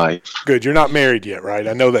to my life. Good. You're not married yet, right?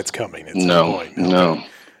 I know that's coming at some point. No.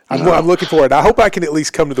 I'm looking forward. I hope I can at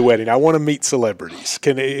least come to the wedding. I want to meet celebrities.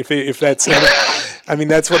 If that's, I mean,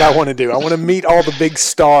 that's what I want to do. I want to meet all the big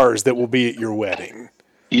stars that will be at your wedding.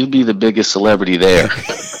 You'll be the biggest celebrity there.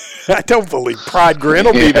 I don't believe Pride Grin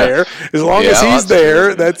will be there. As long as he's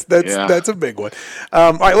there, that's a big one.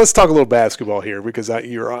 All right, let's talk a little basketball here because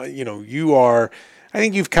you are. I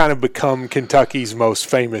think you've kind of become Kentucky's most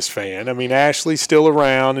famous fan. I mean, Ashley's still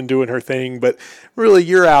around and doing her thing, but really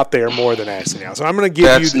you're out there more than Ashley now. So I'm going to give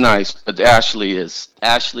you. That's nice, but Ashley's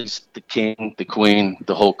the king, the queen,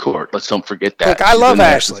 the whole court. Let's don't forget that. Look, I love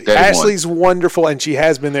Ashley. Ashley's wonderful, and she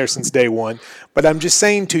has been there since day one. But I'm just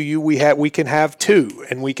saying to you, we can have two,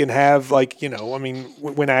 and we can have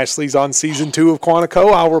when Ashley's on season 2 of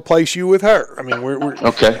Quantico, I'll replace you with her. I mean, we're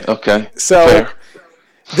okay. So. Fair.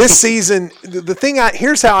 This season,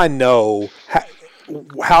 here's how I know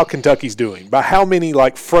how Kentucky's doing, by how many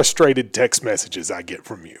frustrated text messages I get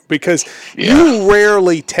from you, because you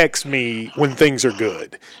rarely text me when things are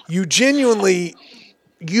good. You genuinely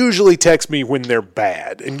usually text me when they're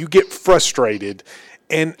bad, and you get frustrated.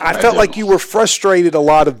 And I felt like you were frustrated a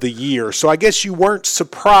lot of the year, so I guess you weren't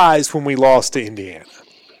surprised when we lost to Indiana.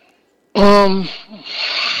 I'm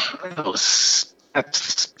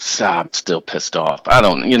still pissed off. I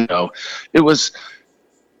don't, it was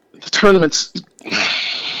the tournaments.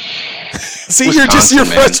 See, you're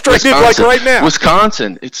frustrated right now.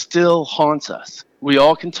 Wisconsin, it still haunts us. We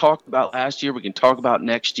all can talk about last year. We can talk about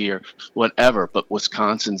next year, whatever. But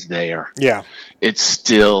Wisconsin's there. Yeah, it's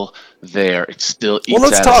still there. It still eats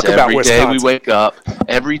let's at talk us about every Wisconsin. day we wake up.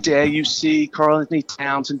 Every day you see Karl-Anthony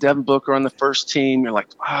Towns and Devin Booker on the first team. You're like,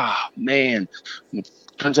 man. And it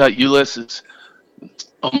turns out Ulysses is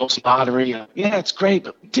almost lottery. Yeah, it's great,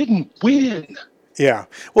 but we didn't win. Yeah.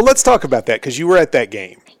 Well, let's talk about that because you were at that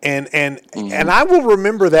game. And I will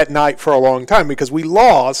remember that night for a long time because we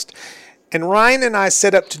lost, and Ryan and I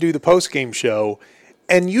set up to do the post-game show,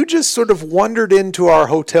 and you just sort of wandered into our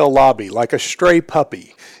hotel lobby like a stray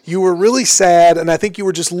puppy. You were really sad, and I think you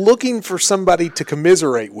were just looking for somebody to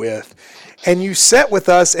commiserate with. And you sat with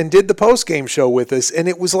us and did the post-game show with us, and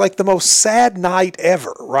it was like the most sad night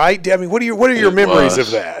ever, right? I mean, what are your memories of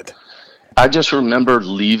that? I just remember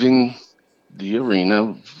leaving the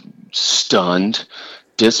arena stunned,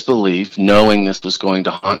 disbelief, knowing this was going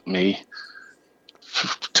to haunt me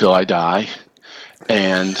till I die.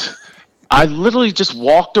 And I literally just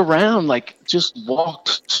walked around,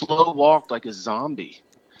 slow walked like a zombie.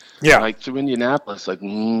 Yeah. Like through Indianapolis, I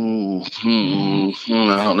don't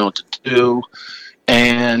know what to do.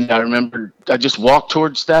 And I remember I just walked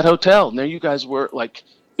towards that hotel, and there you guys were, it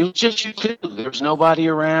was just you two. There was nobody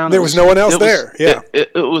around. There was no one else there. Yeah.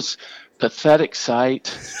 It was pathetic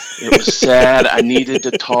sight. It was sad. I needed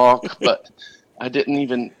to talk, but I didn't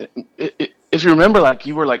even. If you remember,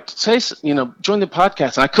 you were say, join the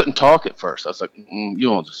podcast, and I couldn't talk at first. I was like,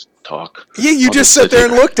 you won't just talk. Yeah, you just sat there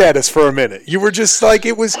and looked at us for a minute. You were just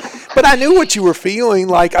it was, but I knew what you were feeling.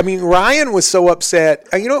 Ryan was so upset.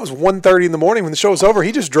 It was 1:30 in the morning when the show was over.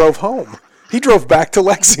 He just drove home. He drove back to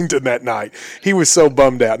Lexington that night. He was so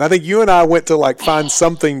bummed out. And I think you and I went to find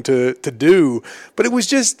something to do, but it was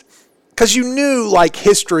just because you knew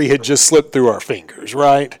history had just slipped through our fingers,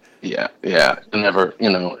 right? Yeah. Never,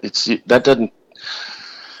 that doesn't.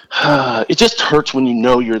 It just hurts when you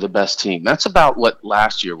know you're the best team. That's about what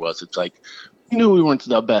last year was. It's we knew we weren't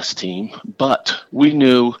the best team, but we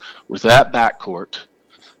knew with that backcourt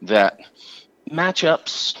that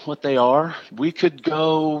matchups, what they are, we could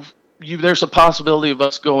go. There's a possibility of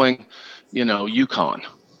us going, UConn.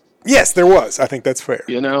 Yes, there was. I think that's fair.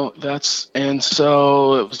 And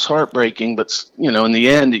so it was heartbreaking, but in the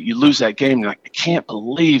end, you lose that game. You're like, I can't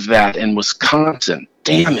believe that in Wisconsin.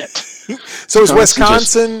 Damn it. So is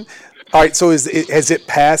Wisconsin? All right. So has it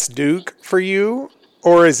passed Duke for you,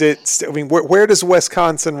 or is it? I mean, where does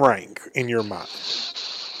Wisconsin rank in your mind?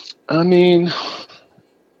 I mean,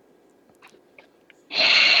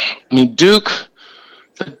 I mean,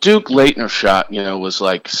 the Duke Leitner shot, was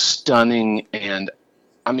like stunning. And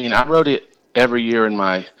I mean, I wrote it every year in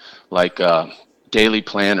my daily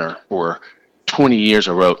planner for 20 years.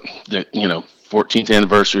 I wrote the, 14th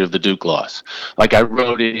anniversary of the Duke loss. Like I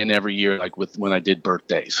wrote it in every year, like when I did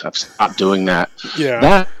birthdays. I've stopped doing that.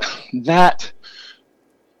 Yeah. That,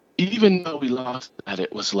 even though we lost that,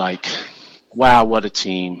 it was like, wow, what a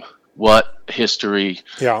team. What history.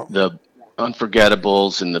 Yeah. The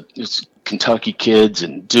unforgettables and the Kentucky kids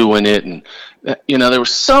and doing it. And, there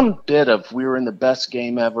was some bit of, we were in the best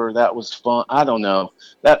game ever. That was fun. I don't know.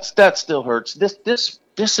 That still hurts.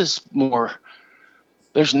 This is more,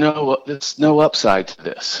 there's no upside to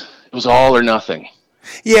this. It was all or nothing.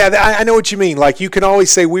 Yeah, I know what you mean. Like you can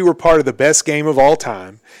always say we were part of the best game of all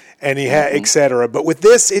time and he had, et cetera. But with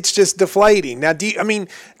this, it's just deflating. Now,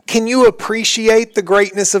 can you appreciate the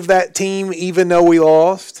greatness of that team even though we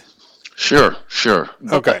lost? Sure.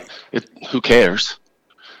 Okay. Who cares?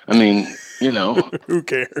 I mean, Who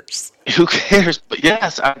cares? Who cares? But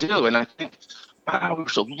yes, I do. And I think, wow, we were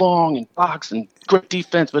so long and box and great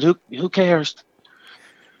defense, but who cares?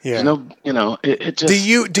 Yeah. It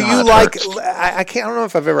just. Do you like? I don't know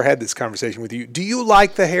if I've ever had this conversation with you. Do you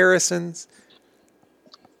like the Harrisons?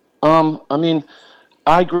 I mean,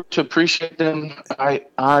 I grew to appreciate them.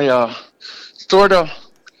 I sort of.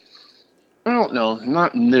 I don't know,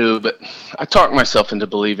 not knew, but I talked myself into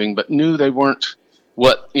believing, but knew they weren't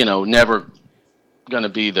never going to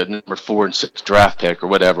be the number 4 and 6 draft pick or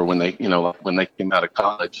whatever when they came out of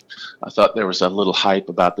college. I thought there was a little hype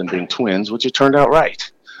about them being twins, which it turned out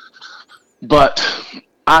right. But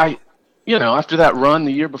after that run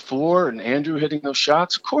the year before and Andrew hitting those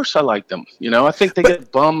shots, of course I like them. I think they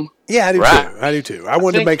get bum. Yeah, I do rap. too. I do too. I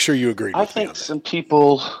wanted to make sure you agreed with me. I think some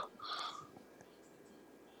people.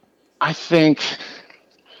 I think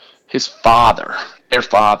their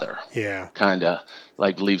father, kind of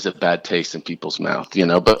like leaves a bad taste in people's mouth,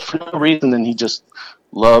 but for no reason. Then he just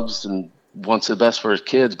loves and wants the best for his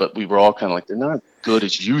kids. But we were all kind of like, they're not as good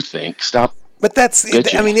as you think. Stop. But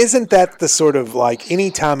isn't that the sort of like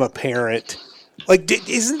anytime a parent, like,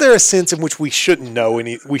 isn't there a sense in which we shouldn't know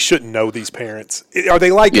these parents? Are they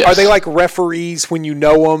like referees when you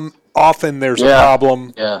know them? Often there's a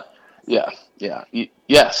problem. Yeah.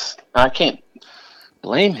 Yes, I can't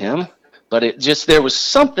blame him, but there was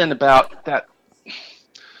something about that.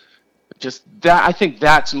 Just that, I think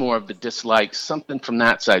that's more of the dislike, something from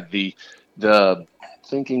that side. The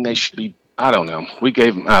thinking they should be. I don't know. We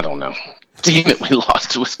gave them. I don't know. Damn it, we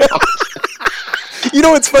lost to Wisconsin.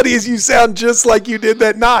 What's funny is you sound just like you did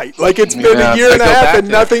that night. Like it's been a year and a half and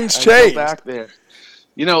nothing's changed. Go back there.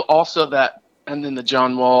 Also that, and then the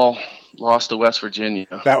John Wall lost to West Virginia.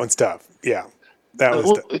 That one's tough. Yeah. That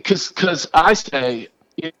was because I say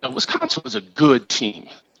Wisconsin was a good team.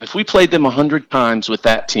 If we played them 100 times with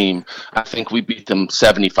that team, I think we beat them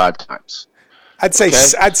 75 times. I'd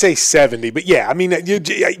say 70, but yeah, I mean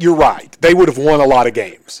you're right. They would have won a lot of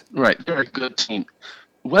games. Right, they're a good team.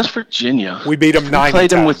 West Virginia, we beat them 90 times. We played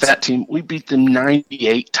them with that team. We beat them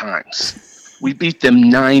 98 times. We beat them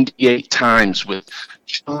 98 times with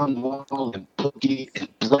John Wall and Boogie and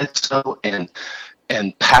Bledsoe and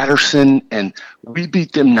Patterson, and we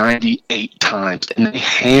beat them 98 times, and they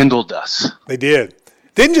handled us. They did.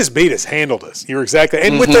 Didn't just beat us, handled us. You're exactly –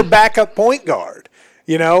 and with their backup point guard.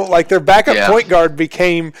 Their backup point guard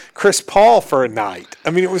became Chris Paul for a night.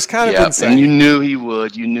 I mean, it was kind of insane. And you knew he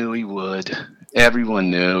would. Everyone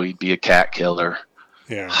knew he'd be a cat killer.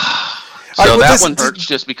 Yeah. So that one hurts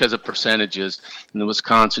just because of percentages, and the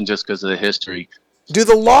Wisconsin just because of the history. Do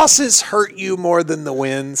the losses hurt you more than the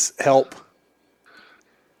wins help?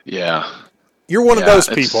 Yeah. You're one of those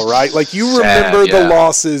people, right? Like you remember the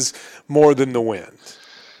losses more than the wins.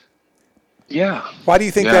 Yeah. Why do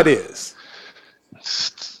you think that is?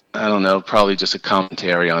 I don't know. Probably just a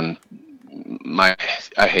commentary on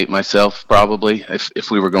I hate myself, probably.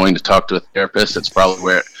 If we were going to talk to a therapist, that's probably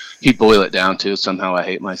where he'd boil it down to. Somehow I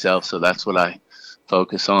hate myself, so that's what I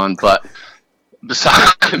focus on. But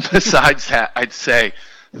besides that, I'd say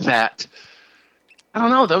that I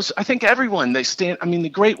don't know. I think everyone, the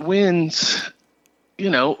great wins,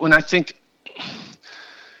 when I think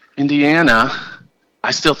Indiana,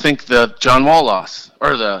 I still think the John Wall loss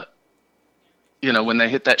or when they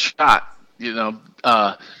hit that shot,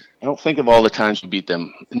 I don't think of all the times we beat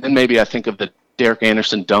them. And then maybe I think of the Derek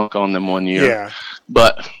Anderson dunk on them one year. Yeah.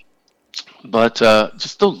 But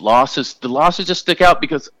just the losses just stick out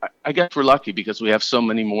because I guess we're lucky because we have so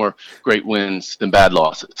many more great wins than bad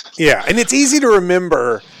losses. Yeah, and it's easy to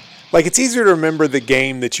remember. Like, it's easier to remember the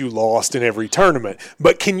game that you lost in every tournament.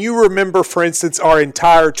 But can you remember, for instance, our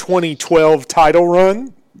entire 2012 title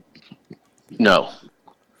run? No.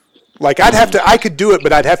 Like I could do it,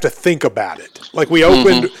 but I'd have to think about it. Like we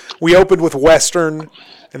opened with Western,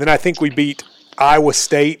 and then I think we beat Iowa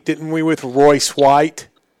State, didn't we, with Royce White?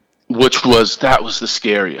 That was the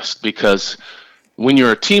scariest, because when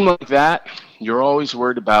you're a team like that, you're always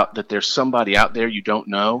worried about that there's somebody out there you don't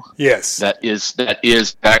know. Yes. That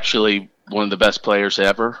is actually one of the best players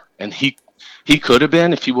ever, and he could have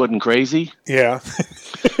been if he wasn't crazy. Yeah.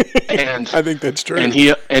 And I think that's true. And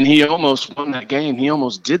he almost won that game. He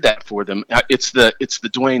almost did that for them. It's the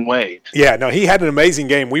Dwayne Wade. Yeah, no, he had an amazing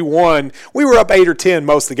game. We won. We were up 8 or 10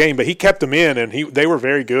 most of the game, but he kept them in, and they were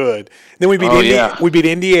very good. Then we beat we beat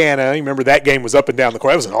Indiana. You remember that game was up and down the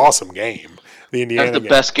court. That was an awesome game. The Indiana That's the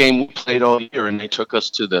best game we played all year, and they took us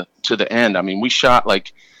to the end. I mean, we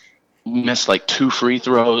missed 2 free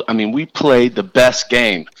throws. I mean, we played the best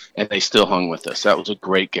game, and they still hung with us. That was a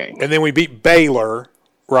great game. And then we beat Baylor,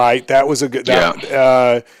 right? That was a good.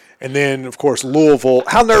 And then, of course, Louisville.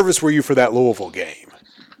 How nervous were you for that Louisville game?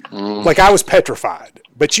 I was petrified.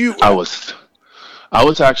 But you, I was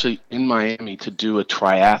actually in Miami to do a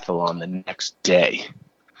triathlon the next day,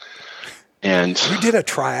 and you did a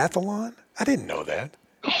triathlon? I didn't know that.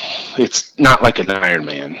 It's not like an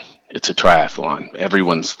Ironman. It's a triathlon.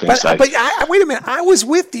 Everyone's thinks but wait a minute. I was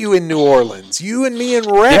with you in New Orleans. You and me and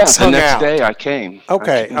Rex hung out. The next day I came.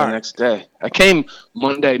 Okay. Next day. I came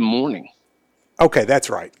Monday morning. Okay, that's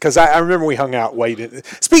right. Because I remember we hung out, waited.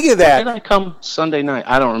 Speaking of that. Did I come Sunday night?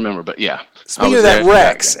 I don't remember, but yeah. Speaking of that,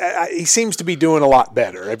 Rex, he seems to be doing a lot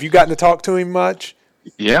better. Have you gotten to talk to him much?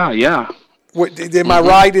 Yeah. Am I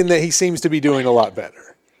right in that he seems to be doing a lot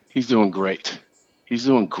better? He's doing great. He's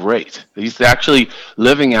doing great. He's actually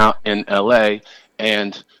living out in L.A.,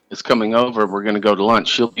 and is coming over. We're going to go to lunch.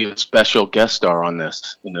 She'll be a special guest star on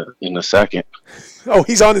this in a second. Oh,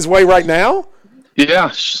 he's on his way right now?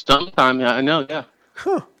 Yeah, sometime. Yeah, I know. Yeah.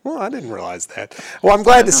 Huh. Well, I didn't realize that. Well, I'm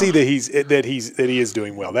glad to see that he is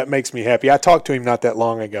doing well. That makes me happy. I talked to him not that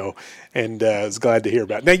long ago, and was glad to hear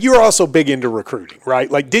about it. Now, you're also big into recruiting,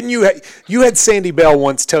 right? Like, didn't you had Sandy Bell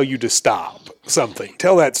once tell you to stop something?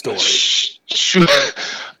 Tell that story. Sure.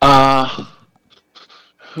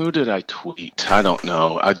 Who did I tweet? I don't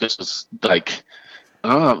know. I just was like,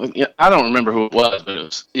 I don't remember who it was,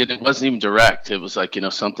 but it wasn't even direct. It was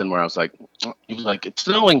something where I was like, he was like, it's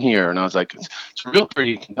snowing here. And I was like, it's real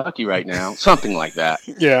pretty in Kentucky right now. Something like that.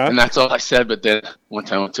 Yeah. And that's all I said. But then one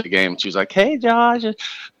time I went to the game and she was like, hey, Josh,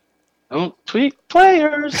 don't tweet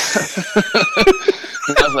players.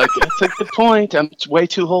 And I was like, that's a good point. I'm way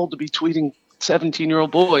too old to be tweeting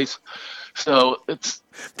 17-year-old boys. So it's.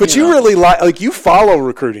 But you really you follow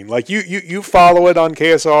recruiting. Like you follow it on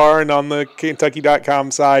KSR and on the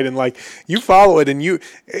Kentucky.com side, and you follow it. And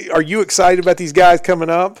are you excited about these guys coming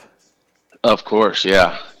up? Of course,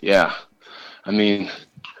 yeah. I mean,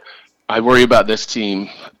 I worry about this team.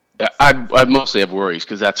 I mostly have worries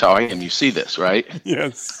because that's how I am. You see this, right?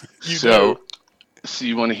 Yes. So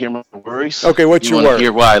you want to hear my worries? Okay, what's your worry?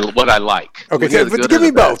 You want to hear what I like? Okay, but give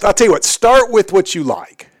me both. I'll tell you what. Start with what you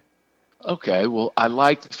like. Okay, well, I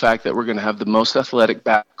like the fact that we're going to have the most athletic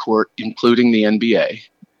backcourt, including the NBA.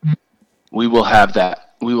 We will have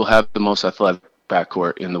that. We will have the most athletic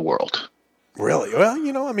backcourt in the world. Really? Well,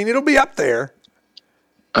 it'll be up there.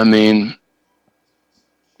 I mean,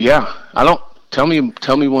 yeah. Tell me one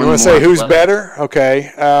more. You want to say who's better?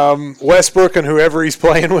 Okay. Westbrook and whoever he's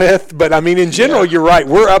playing with. But, in general, You're right.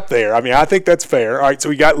 We're up there. I think that's fair. All right, so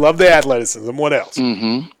we love the athleticism. What else?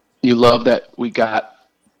 Mm-hmm. You love that we got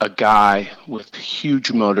a guy with a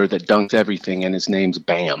huge motor that dunks everything, and his name's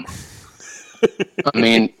Bam.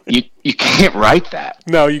 You can't write that.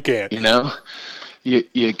 No, you can't.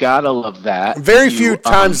 You gotta love that. Very few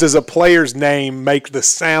times does a player's name make the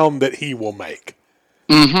sound that he will make.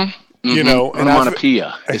 Mm-hmm.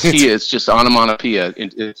 Onomatopoeia. He is just onomatopoeia.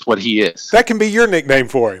 It's what he is. That can be your nickname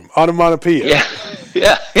for him, onomatopoeia.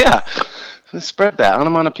 Yeah. Let's spread that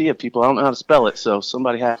onomatopoeia, people. I don't know how to spell it, so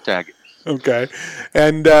somebody hashtag it. Okay.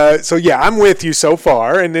 And I'm with you so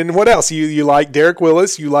far. And then what else? You like Derek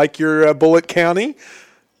Willis? You like your Bullitt County?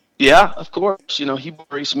 Yeah, of course. He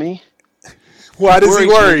worries me. Why does he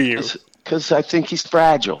worry you? Because I think he's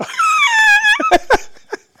fragile.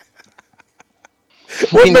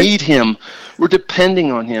 We need him. We're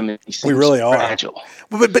depending on him. And we really are. Fragile.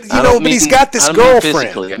 But he's got this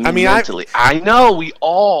girlfriend. Mentally. I know we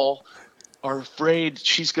all are afraid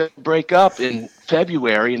she's going to break up in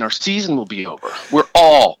February and our season will be over. We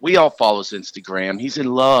all follow his Instagram. He's in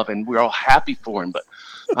love and we're all happy for him, but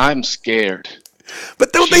I'm scared.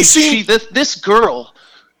 But don't they see this girl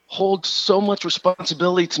holds so much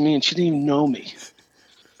responsibility to me and she didn't even know me.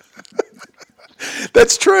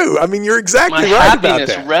 That's true. I mean, you're exactly My right about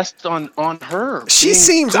happiness that. rests on her. She being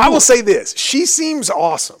seems, cool. I will say this, she seems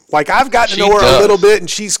awesome. Like, I've gotten to She know her does. a little bit, and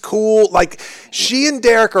she's cool. Like, she and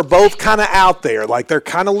Derek are both kind of out there. Like, they're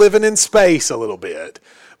kind of living in space a little bit.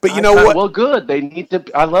 But you know what? Well, good. They need to.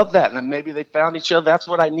 I love that, and maybe they found each other. That's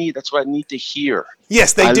what I need. That's what I need to hear.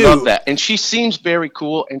 Yes, they I do. love that, and she seems very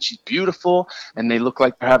cool, and she's beautiful, and they look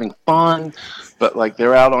like they're having fun, but like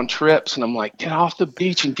they're out on trips, and I'm like, get off the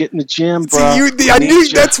beach and get in the gym, bro. See, I knew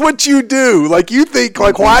that's what you do. Like, you think,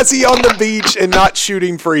 like, why is he on the beach and not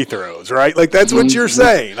shooting free throws, right? Like, that's what you're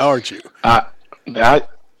saying, aren't you? I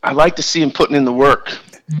like to see him putting in the work.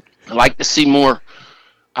 I like to see more.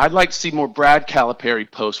 I'd like to see more Brad Calipari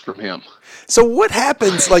posts from him. So what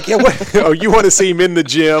happens? Like, you want to see him in the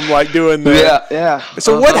gym, like doing the Yeah.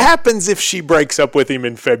 So what happens if she breaks up with him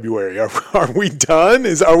in February? Are we done?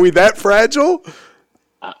 Are we that fragile?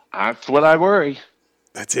 That's what I worry.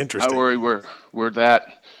 That's interesting. I worry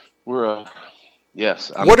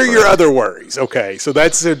yes. What are your other worries? Okay, so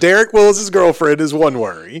that's Derek Willis' girlfriend is one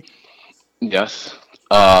worry. Yes.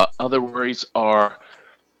 Other worries are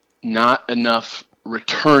not enough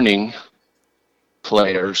returning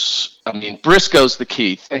players. I mean, Briscoe's the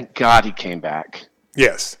key. Thank God he came back.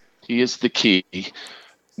 Yes. He is the key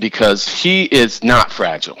because he is not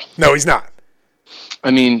fragile. No, he's not.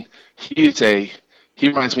 I mean, he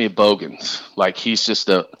reminds me of Bogans. Like, he's just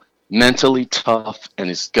a mentally tough and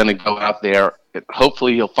is going to go out there. And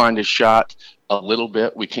hopefully he'll find his shot a little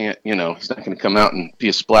bit. We can't, he's not going to come out and be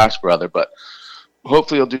a splash brother, but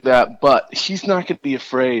hopefully he'll do that. But he's not going to be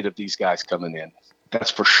afraid of these guys coming in. That's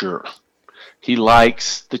for sure. He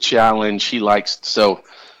likes the challenge. So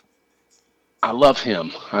I love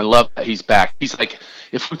him. I love that he's back. He's like,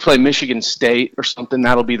 if we play Michigan State or something,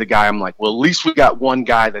 that'll be the guy. I'm like, well, at least we got one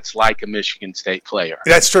guy that's like a Michigan State player.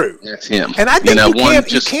 That's true. That's him. And I think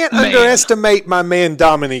you can't underestimate my man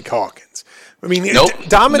Dominique Hawkins. I mean,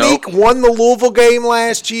 Dominique won the Louisville game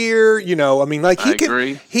last year. I mean, like he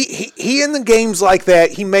agree. He in the games like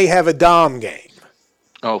that, he may have a Dom game.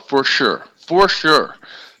 Oh, for sure. For sure.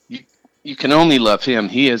 You can only love him.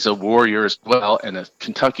 He is a warrior as well, and a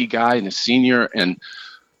Kentucky guy and a senior, and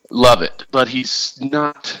love it. But he's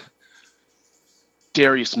not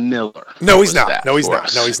Darius Miller. No, he's not. No, he's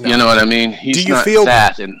not. You know what I mean? He's not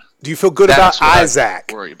that. And do you feel good about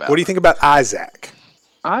Isaac? What do you think about Isaac?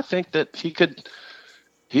 I think that he could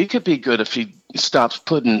be good if he stops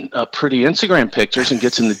putting up pretty Instagram pictures and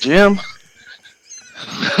gets in the gym.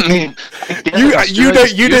 I mean,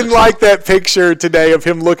 you didn't like that picture today of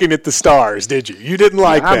him looking at the stars, did you? You didn't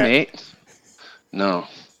like that, mate. No.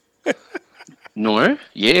 No.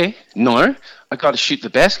 I got to shoot the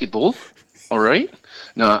basketball. All right.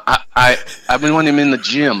 No, I've been wanting him in the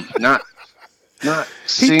gym, not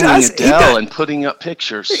singing Adele and putting up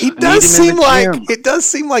pictures. It does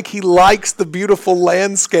seem like he likes the beautiful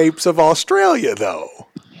landscapes of Australia, though.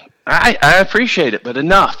 I appreciate it, but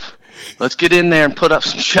enough. Let's get in there and put up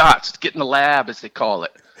some shots. Get in the lab, as they call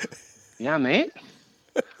it. Yeah, mate.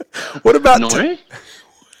 What about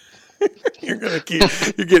You're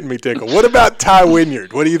getting me tickled. What about Ty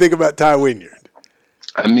Wynyard? What do you think about Ty Wynyard?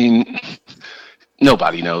 I mean,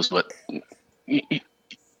 nobody knows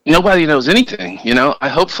nobody knows anything.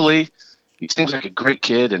 Hopefully he seems like a great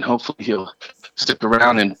kid, and hopefully he'll stick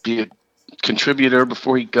around and be a contributor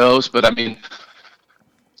before he goes. But I mean,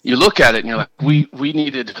 you look at it and you're like, we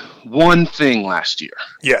needed one thing last year.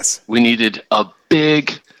 Yes. We needed a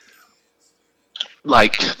big,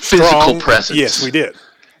 physical presence. Yes, we did.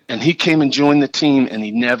 And he came and joined the team, and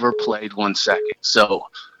he never played 1 second. So,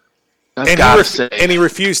 and he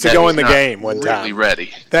refused to go in the game one time. Really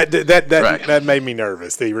ready. That made me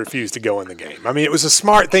nervous. That he refused to go in the game. I mean, it was a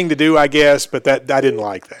smart thing to do, I guess, but I didn't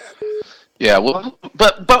like that. Yeah, well,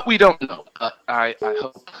 but we don't know. I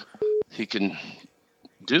hope he can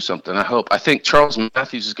do something. I think Charles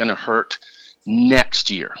Matthews is going to hurt next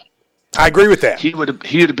year. I agree with that. He would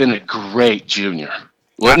have been a great junior,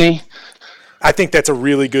 wouldn't he? I think that's a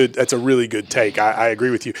really good take. I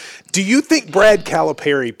agree with you. Do you think Brad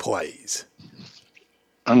Calipari plays?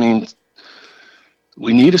 I mean,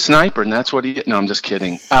 we need a sniper, and that's what he. No, I'm just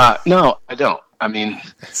kidding. No, I don't. I mean,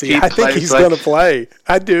 I think he's going to play.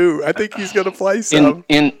 I do. I think he's going to play some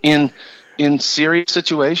in serious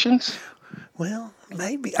situations. Well,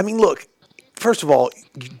 maybe. I mean, look. First of all,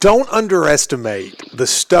 don't underestimate the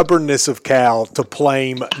stubbornness of Cal to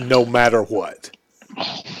play him no matter what.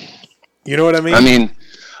 You know what I mean? I mean,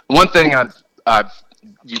 one thing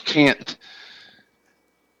you can't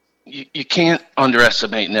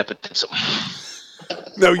underestimate nepotism.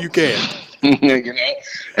 No, you can't.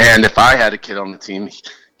 And if I had a kid on the team,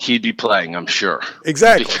 he'd be playing, I'm sure.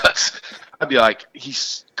 Exactly. Because I'd be like,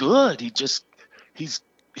 he's good. He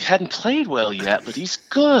hadn't played well yet, but he's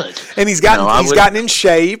good. And he's gotten in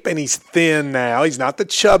shape, and he's thin now. He's not the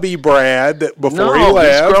chubby Brad that before he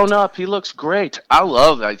left. He's grown up. He looks great. I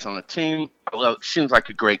love that he's on the team. Seems like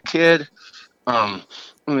a great kid.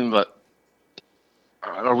 But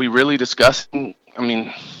are we really discussing? I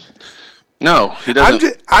mean, no, he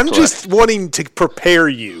doesn't. I'm just wanting to prepare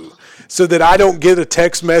you so that I don't get a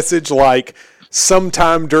text message like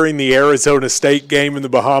sometime during the Arizona State game in the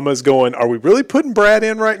Bahamas going, are we really putting Brad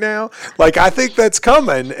in right now? Like, I think that's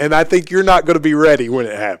coming, and I think you're not going to be ready when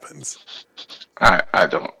it happens. I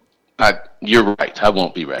don't. You're right. I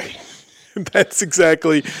won't be ready. That's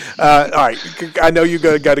exactly all right. I know you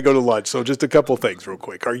got to go to lunch, so just a couple things real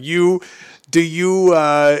quick. How long do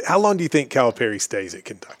you think Calipari stays at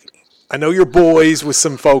Kentucky? I know you're boys with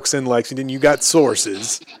some folks in Lexington. You got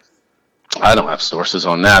sources. I don't have sources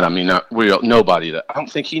on that. I mean, nobody. I don't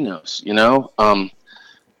think he knows. You know,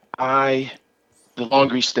 the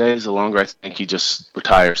longer he stays, the longer I think he just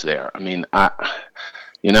retires there. I mean,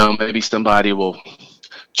 maybe somebody will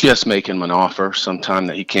just make him an offer sometime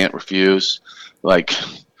that he can't refuse. Like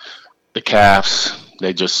the Cavs,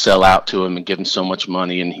 they just sell out to him and give him so much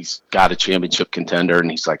money, and he's got a championship contender, and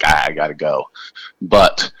he's like, I got to go.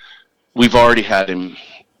 But we've already had him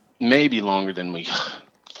maybe longer than we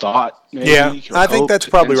thought. Maybe, I think that's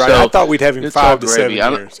probably right. So I thought we'd have him 5 to 7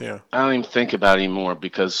 years. Yeah, I don't even think about it anymore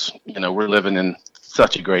because we're living in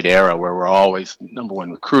such a great era where we're always number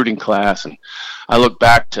one recruiting class, and I look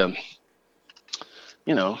back to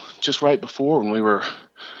just right before when we were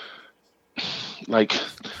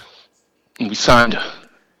we signed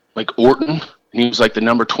like Orton, and he was like the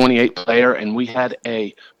number 28 player, and we had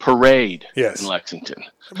a parade in Lexington.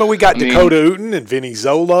 But we got Dakota Uten and Vinny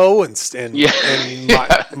Zolo and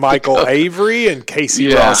Michael Avery and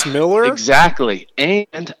Casey Ross Miller. Exactly.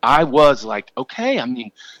 And I was like, okay, I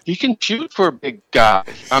mean, he can shoot for a big guy.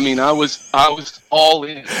 I mean, I was all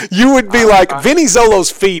in. You would be Vinny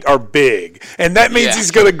Zolo's feet are big, and that means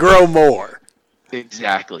he's going to grow more.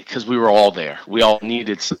 Exactly, because we were all there. We all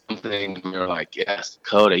needed something. We were like, yes,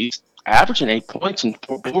 Dakota. He's averaging 8 points and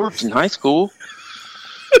 4 boards in high school.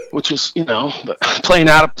 Which is, but playing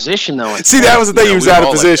out of position, though. See, that was the thing. He was out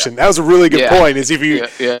of position. That was a really good point. Is if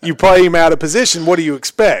you play him out of position, what do you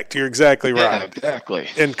expect? You're exactly right. Exactly.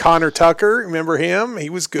 And Connor Tucker, remember him? He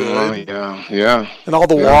was good. Yeah. And all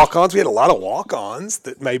the walk-ons. We had a lot of walk-ons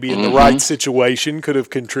that maybe in the right situation could have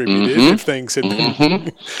contributed if things had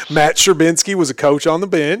been. Matt Sherbinsky was a coach on the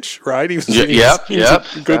bench, right? He was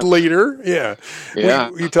a good leader. Yeah.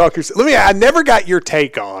 You talk yourself. I never got your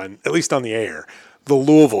take on, at least on the air, the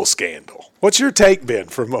Louisville scandal. What's your take been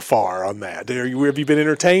from afar on that? Have you been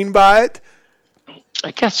entertained by it?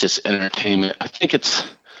 I guess just entertainment. I think it's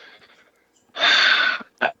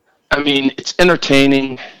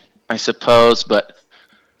entertaining, I suppose, but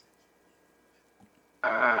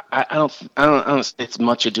I don't say it's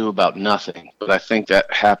much ado about nothing, but I think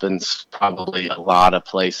that happens probably a lot of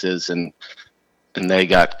places, and they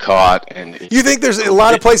got caught. And you think there's a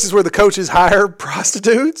lot of places where the coaches hire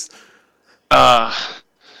prostitutes? No,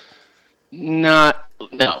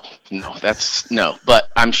 but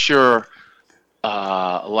I'm sure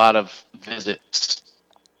a lot of visits,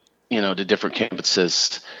 to different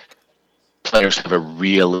campuses, players have a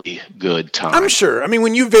really good time. I'm sure. I mean,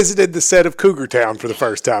 when you visited the set of Cougar Town for the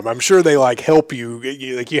first time, I'm sure they help you.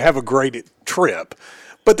 You have a great trip,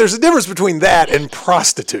 but there's a difference between that and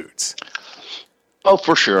prostitutes. Oh,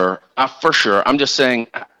 for sure. I'm just saying,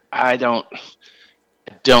 I don't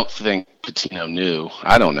think Pitino knew.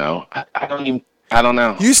 I don't know. I don't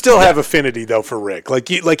know. You still have affinity though for Rick. Like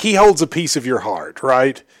he holds a piece of your heart,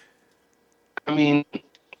 right? I mean,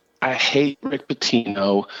 I hate Rick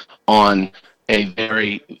Pitino on a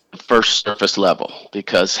very first surface level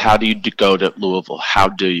because how do you go to Louisville? How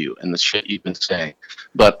do you? And the shit you've been saying.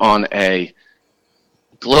 But on a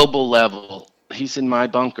global level, he's in my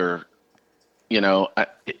bunker.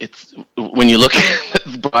 It's when you look at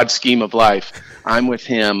the broad scheme of life, I'm with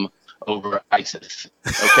him over ISIS.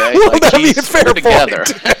 Okay, well, that'd be a fair together.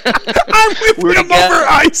 I'm with him over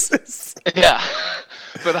ISIS. Yeah,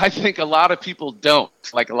 but I think a lot of people don't.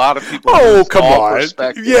 Like a lot of people. Oh, come on.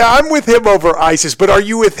 Yeah, I'm with him over ISIS, but are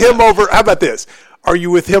you with him over? How about this? Are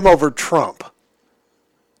you with him over Trump?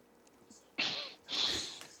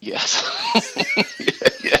 Yes.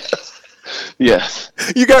 Yes.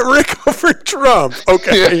 You got Rick over Trump.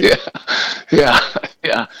 Okay. Yeah.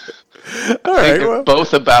 All right. Well,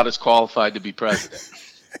 both about as qualified to be president.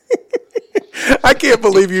 I can't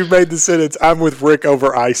believe you made the sentence, I'm with Rick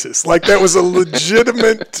over ISIS. Like, that was a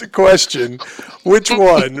legitimate question. Which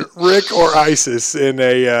one, Rick or ISIS in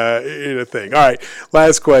a thing? All right,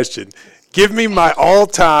 last question. Give me my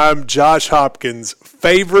all-time Josh Hopkins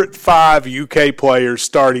favorite 5 UK players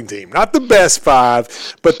starting team. Not the best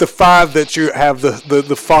 5, but the 5 that you have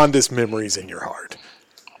the fondest memories in your heart.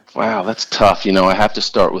 Wow, that's tough. I have to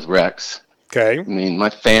start with Rex. Okay. I mean, my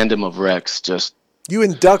fandom of Rex just... You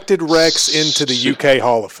inducted Rex into the UK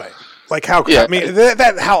Hall of Fame. Like, how? Yeah, I mean,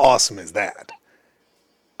 how awesome is that?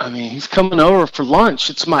 I mean, he's coming over for lunch.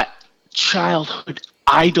 It's my childhood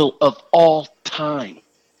idol of all time.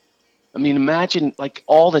 I mean, imagine, like,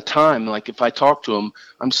 all the time, like, if I talk to him,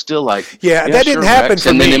 I'm still like, yeah that didn't happen Rex.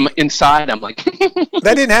 for me. And then inside, I'm like...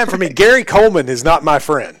 That didn't happen for me. Gary Coleman is not my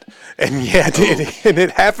friend. And yet,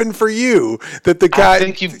 it happened for you that the guy... I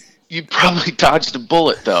think you probably dodged a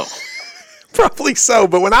bullet, though. Probably so,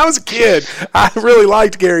 but when I was a kid, I really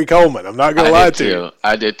liked Gary Coleman. I'm not going to lie to you.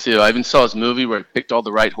 I did too. I even saw his movie where he picked all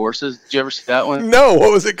the right horses. Did you ever see that one? No,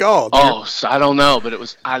 what was it called? Oh, so I don't know,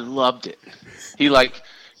 but I loved it. He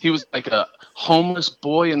was like a homeless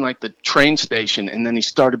boy in like the train station, and then he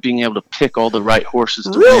started being able to pick all the right horses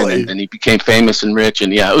to win, and then he became famous and rich,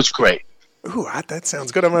 and yeah, it was great. Ooh, that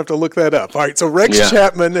sounds good. I'm going to have to look that up. All right, so Rex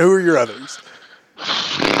Chapman, who are your others?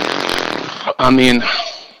 I mean...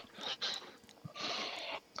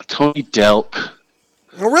 Tony Delk.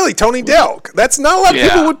 Oh, really? Tony Delk? That's not a lot of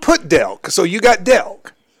people would put Delk. So you got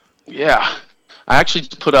Delk. Yeah. I actually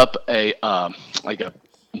just put up a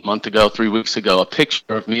month ago, 3 weeks ago, a picture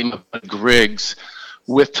of me and my buddy Griggs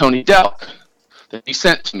with Tony Delk that he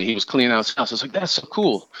sent to me. He was cleaning out his house. I was like, that's so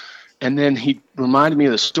cool. And then he reminded me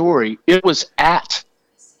of the story. It was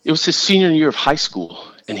his senior year of high school,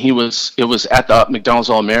 and it was at the McDonald's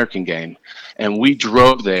All-American game, and we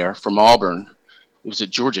drove there from Auburn. It was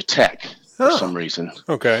at Georgia Tech for some reason.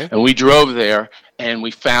 Okay. And we drove there, and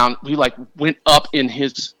we went up in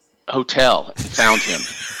his hotel and found him.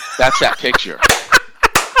 That's that picture.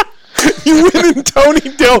 You went in Tony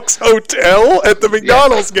Delk's hotel at the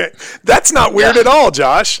McDonald's game. That's not weird at all,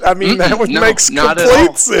 Josh. I mean, that makes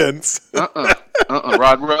complete sense.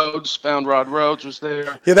 Rod Rhodes was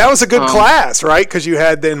there. Yeah, that was a good class, right? Because you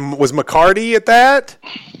had was McCarty at that?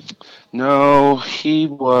 No, he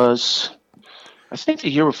was... I think the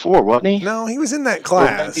year before, wasn't he? No, he was in that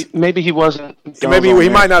class. Maybe he wasn't. Maybe he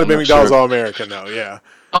might not have been McDonald's All-American, though, yeah.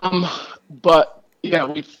 But, yeah,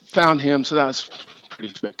 we found him, so that was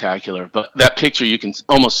pretty spectacular. But that picture, you can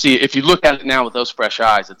almost see it. If you look at it now with those fresh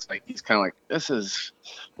eyes, it's like he's kind of like, this is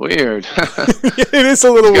weird. It is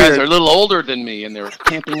a little weird. You guys are a little older than me, and they were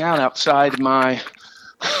camping out outside my...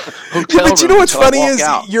 hotel but you know what's funny is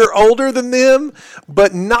you're older than them,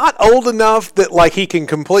 but not old enough that like he can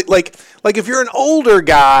complete like if you're an older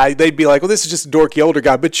guy, they'd be like, well, this is just a dorky older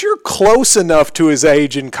guy. But you're close enough to his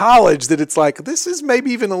age in college that it's like this is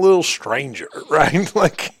maybe even a little stranger, right?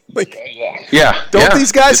 like yeah. Don't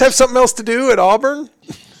these guys have something else to do at Auburn?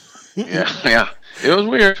 Yeah. It was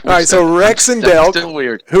weird. All right, so Rex and Delk. Still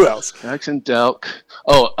weird. Who else? Rex and Delk.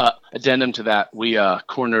 Oh, addendum to that, we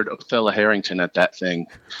cornered Othello Harrington at that thing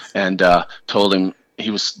and told him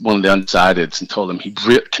he was one of the undecideds and told him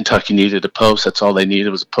Kentucky needed a post. That's all they needed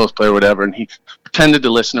was a post player or whatever. And he pretended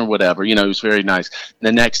to listen or whatever. He was very nice. And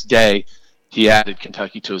the next day, he added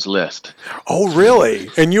Kentucky to his list. Oh, really?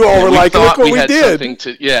 And you all were like, look what we did.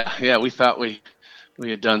 We thought we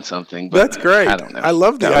had done something. But, that's great. I don't know. I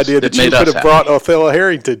love the idea that you could have brought Othello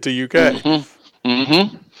Harrington to UK.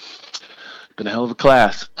 Mm-hmm. Been a hell of a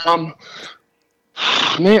class.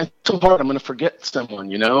 Man, it's so hard. I'm going to forget someone,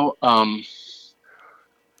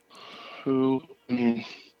 who...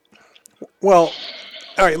 Well,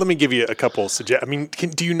 all right, let me give you a couple suggestions. I mean,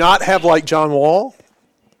 do you not have, like, John Wall?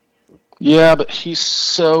 Yeah, but he's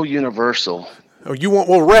so universal. Oh,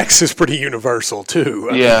 well, Rex is pretty universal, too.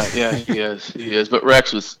 Yeah, he is. But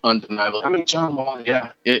Rex was undeniable. I mean, John Wall,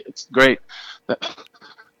 it's great. That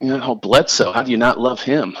whole Bledsoe, how do you not love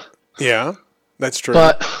him? Yeah, that's true.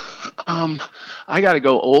 But I got to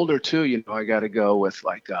go older, too. I got to go with,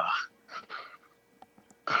 like,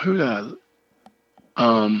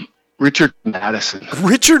 Richard Madison.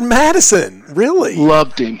 Richard Madison, really?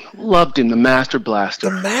 Loved him, the Master Blaster.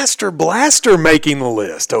 The Master Blaster making the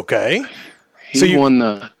list, okay. He won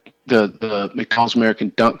the McDonald's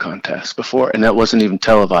American Dunk Contest before, and that wasn't even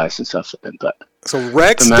televised and stuff. But so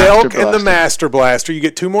Rex, Delk, and the Master Blaster. You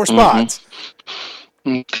get 2 more spots.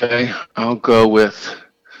 Okay, I'll go with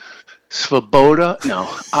Svoboda. No,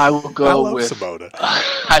 I will go with Svoboda.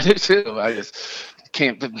 I do too. I just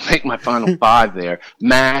can't make my final 5 there.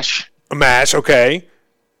 Mash, okay.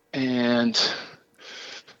 And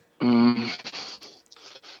I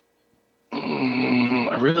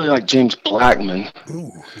really like James Blackman.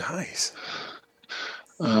 Ooh, nice.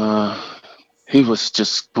 He was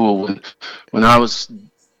just cool when I was,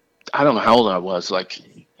 I don't know how old I was, like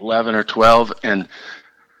 11 or 12, and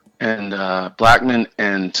Blackman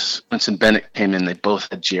and Winston Bennett came in. They both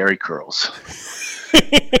had Jerry curls.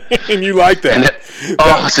 And you like that?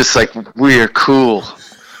 It's just like, we're cool.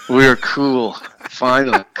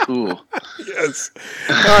 Finally, cool. Yes.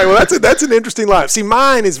 All right. Well, that's an interesting line. See,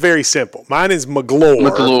 mine is very simple. Mine is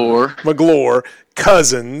McGlure,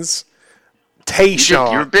 Cousins,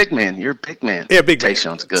 Tayshaun. You're a big man. Yeah, big man.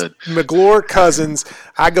 Tayshaun's good. McGlure, Cousins.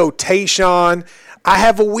 I go Tayshaun. I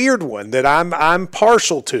have a weird one that I'm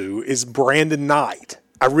partial to is Brandon Knight.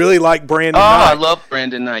 I really like Brandon Knight. I love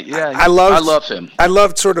Brandon Knight. Yeah, I love him. I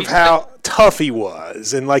loved sort of how tough he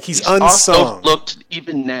was, and like he's unsung. Also looked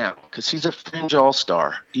even now because he's a fringe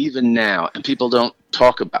all-star even now, and people don't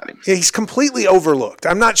talk about him. Yeah, he's completely overlooked.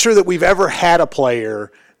 I'm not sure that we've ever had a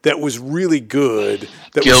player that was really good.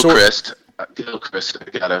 Gilchrist,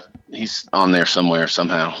 he's on there somewhere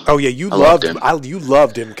somehow. Oh yeah, you loved him. You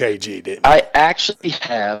loved him, KG, didn't you? I actually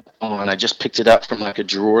have on. I just picked it up from like a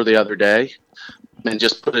drawer the other day. And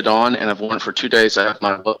just put it on, and I've worn it for 2 days. I have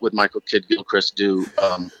my with Michael Kidd Gilchrist do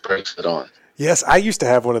bracelet on. Yes, I used to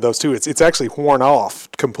have one of those too. It's actually worn off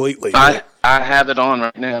completely. I have it on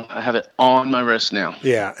right now. I have it on my wrist now.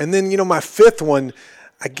 Yeah, and then my fifth one,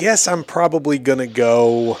 I guess I'm probably gonna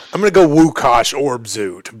go. I'm gonna go Wukash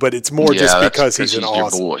Orbzoot, but it's more just because he's an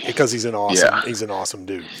awesome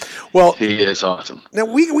dude. Well, he is awesome. Now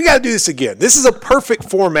we got to do this again. This is a perfect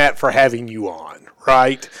format for having you on,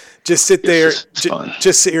 right? Just sit there,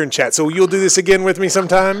 just sit here and chat. So you'll do this again with me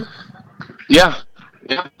sometime? Yeah.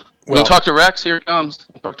 We'll talk to Rex. Here he comes.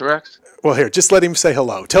 Talk to Rex. Well, here, just let him say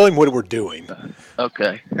hello. Tell him what we're doing.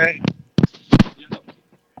 Okay. Hey.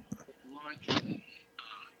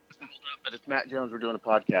 But it's Matt Jones. We're doing a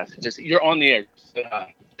podcast. You're on the air.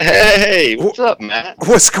 Hey, what's up, Matt?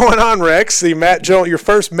 What's going on, Rex? Your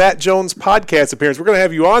first Matt Jones podcast appearance. We're going to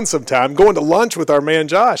have you on sometime. Going to lunch with our man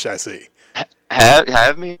Josh, I see.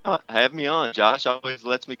 Have me on. Josh always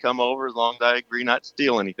lets me come over as long as I agree not to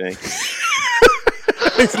steal anything.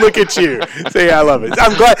 Look at you. See, I love it.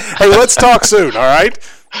 I'm glad. Hey, let's talk soon, all right?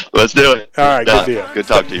 Let's do it. All right, good deal. Good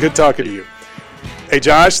talking to you. Good talking to you. Hey,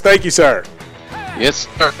 Josh, thank you, sir. Yes,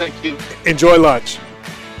 sir. Thank you. Enjoy lunch.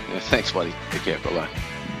 Yeah, thanks, buddy. Take care. Bye-bye.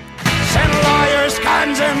 Send lawyers,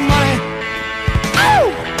 guns, and